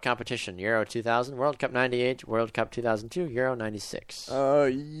recorded for what competition? Euro 2000, World Cup 98, World Cup 2002, Euro 96.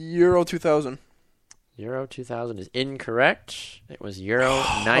 Euro 2000. Euro 2000 is incorrect. It was Euro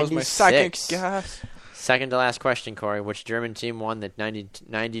 96. That was my second guess. Second to last question, Corey. Which German team won the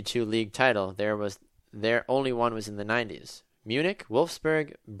 92 league title? Their only one was in the 90s. Munich,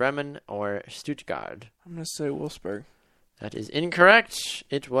 Wolfsburg, Bremen, or Stuttgart? I'm going to say Wolfsburg. That is incorrect.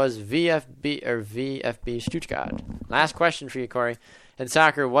 It was VfB Stuttgart. Last question for you, Corey. In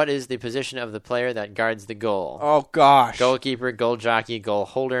soccer, what is the position of the player that guards the goal? Oh, gosh. Goalkeeper, goal jockey, goal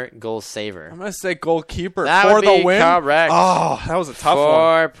holder, goal saver. I'm going to say goalkeeper That for would the be win. correct. Oh, that was a tough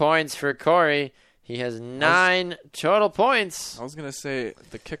 4 points for Corey. He has 9 total points. I was going to say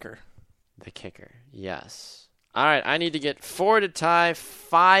the kicker. The kicker, yes. All right, I need to get 4 to tie,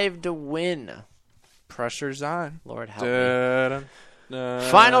 5 to win. Pressure's on. Lord help me.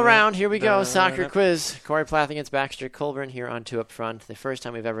 Final round, here we go, soccer quiz. Corey Plath against Baxter Colburn here on Two Up Front. The first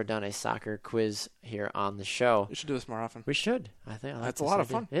time we've ever done a soccer quiz here on the show. We should do this more often. We should. I think That's a lot of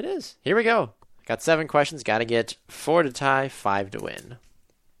fun. It is. Here we go. Got 7 questions. Got to get 4 to tie, 5 to win.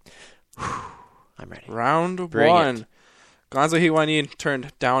 Whew. I'm ready. Round Bring 1. it. Gonzo Higuain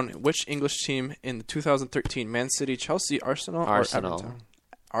turned down which English team in the 2013 Man City, Chelsea, Arsenal, or Everton?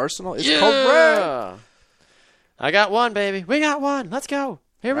 Arsenal is correct. I got 1, baby. We got 1. Let's go.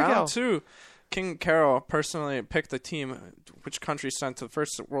 Here we go. Round 2. King Carol personally picked the team. Which country sent to the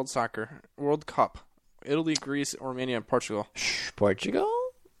first World Cup? Italy, Greece, Romania, and Portugal. Portugal?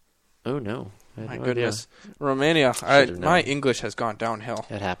 Oh, no. My goodness. Romania. My English has gone downhill.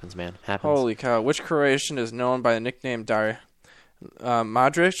 It happens, man. Happens. Holy cow. Which Croatian is known by the nickname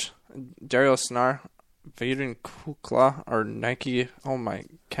Modric, Dario Snar, Vaden Kukla, or Nike? Oh, my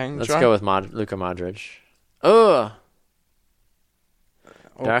Kanga? Let's go with Luka Modric. Oh!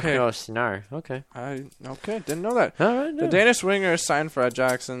 Okay. Dario Snar. Okay. Okay, didn't know that. All right. The Danish winger signed for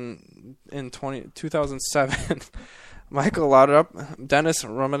Ajax in 2007. Michael Laudrup, Dennis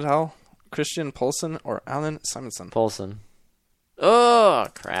Romedal, Christian Poulsen, or Alan Simonson? Poulsen. Oh,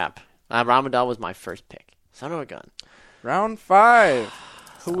 crap. Romedal was my first pick. Son of a gun. Round 5.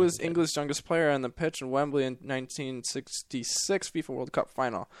 Who was England's youngest player on the pitch in Wembley in 1966 FIFA World Cup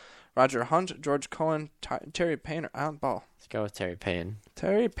final? Roger Hunt, George Cohen, Terry Payne, or Alan Ball? Let's go with Terry Payne.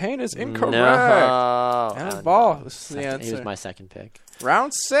 Terry Payne is incorrect. No. Alan Ball was the answer. He was my second pick.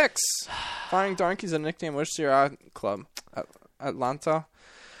 Round 6. Flying Donkeys, a nickname which Serie A club? Atlanta,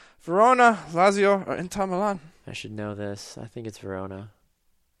 Verona, Lazio, or Inter Milan? I should know this. I think it's Verona.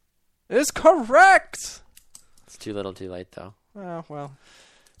 It is correct. It's too little too late, though. Well.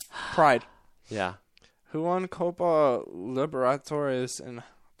 Pride. Yeah. Who won Copa Libertadores in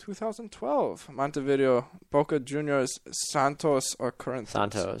 2012? Montevideo, Boca Juniors, Santos, or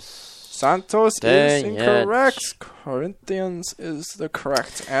Corinthians? Santos is incorrect. Corinthians is the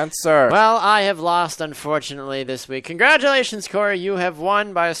correct answer. Well, I have lost, unfortunately, this week. Congratulations, Corey. You have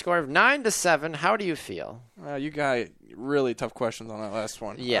won by a score of 9-7. How do you feel? You got really tough questions on that last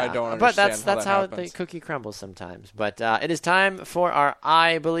one. Yeah, I don't but understand that's how the happens. cookie crumbles sometimes. But it is time for our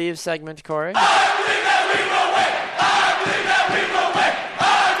I Believe segment, Corey.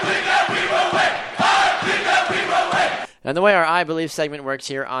 And the way our I Believe segment works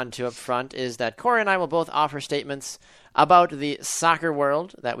here on Two Up Front is that Corey and I will both offer statements about the soccer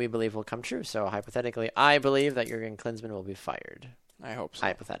world that we believe will come true. So hypothetically, I believe that Jurgen Klinsmann will be fired. I hope so.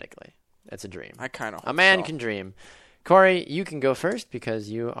 Hypothetically. It's a dream. I kind of hope A man so. can dream. Corey, you can go first because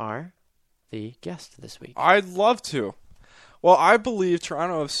you are the guest this week. I'd love to. Well, I believe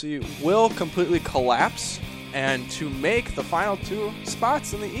Toronto FC will completely collapse, and to make the final 2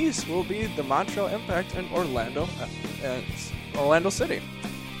 spots in the East will be the Montreal Impact and Orlando City.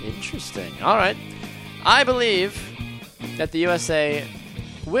 Interesting. All right. I believe that the USA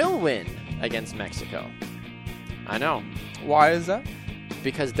will win against Mexico. I know. Why is that?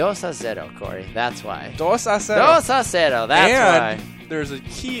 Because 2-0, Corey. That's why. 2-0. 2-0. That's and why. There's a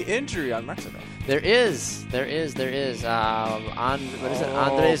key injury on Mexico. There is. What is it?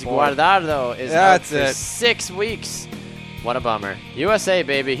 Andres boy. Guardado is out for 6 weeks. What a bummer. USA,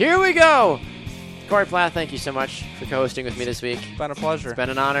 baby. Here we go. Corey Plath, thank you so much for co-hosting with me this week. It's been a pleasure. It's been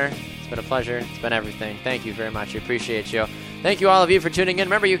an honor. It's been a pleasure. It's been everything. Thank you very much. I appreciate you. Thank you all of you for tuning in.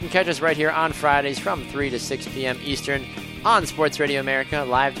 Remember, you can catch us right here on Fridays from 3 to 6 p.m. Eastern on Sports Radio America,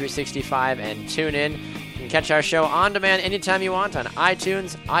 Live 365, and tune in. You can catch our show on demand anytime you want on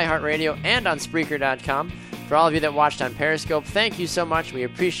iTunes, iHeartRadio, and on Spreaker.com. For all of you that watched on Periscope, thank you so much. We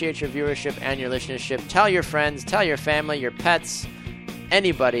appreciate your viewership and your listenership. Tell your friends, tell your family, your pets,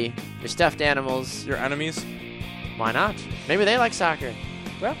 anybody, your stuffed animals. Your enemies? Why not? Maybe they like soccer.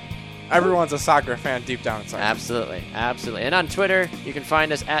 Well, everyone's a soccer fan deep down inside. Absolutely. And on Twitter, you can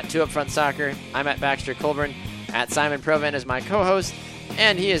find us at 2UpFrontSoccer. I'm at Baxter Colburn. At Simon Provan is my co-host,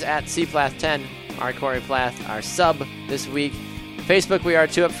 and he is at CPlath10. Our Corey Plath, our sub this week. Facebook, we are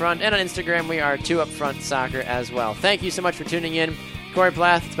 2UpFront, and on Instagram, we are 2UpFrontSoccer as well. Thank you so much for tuning in. Corey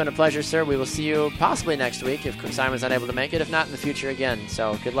Plath, it's been a pleasure, sir. We will see you possibly next week if Simon's unable to make it, if not in the future again.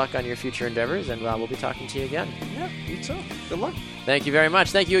 So good luck on your future endeavors, and we'll be talking to you again. Yeah, you too. Good luck. Thank you very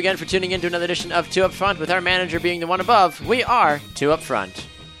much. Thank you again for tuning in to another edition of 2UpFront. With our manager being the one above, we are 2UpFront.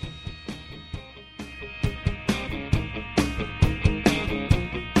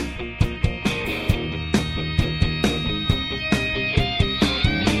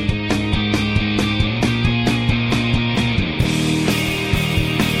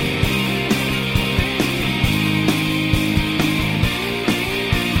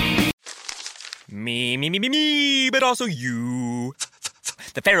 Me, but also you.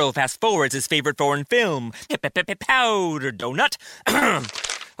 The Pharaoh fast forwards his favorite foreign film, Powder Donut.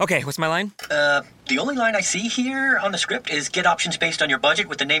 Okay, what's my line? The only line I see here on the script is get options based on your budget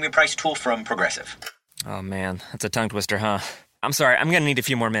with the Name Your Price tool from Progressive. Oh man, that's a tongue twister, huh? I'm sorry, I'm gonna need a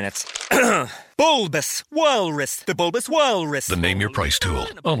few more minutes. Bulbous Walrus, the Bulbous Walrus. The Name Your Price tool,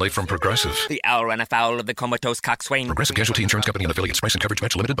 only from Progressive. The owl ran afoul of the comatose coxswain. Progressive Casualty Insurance Company and affiliates. Price and coverage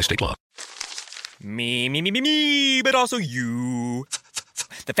match limited by state law. Me, but also you.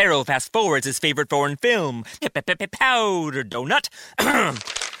 The Pharaoh fast forwards his favorite foreign film, Powder Donut.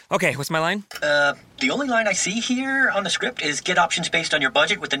 Okay, what's my line? The only line I see here on the script is get options based on your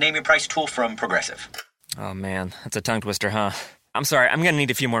budget with the Name Your Price tool from Progressive. Oh man, that's a tongue twister, huh? I'm sorry, I'm gonna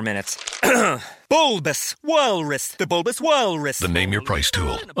need a few more minutes. Bulbous Walrus, the Bulbous Walrus. The Name Your Price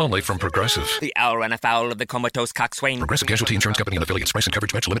tool, only from Progressive. The owl ran afoul of the comatose coxswain. Progressive Casualty Insurance Company and affiliates. Price and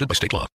coverage match limited by state law.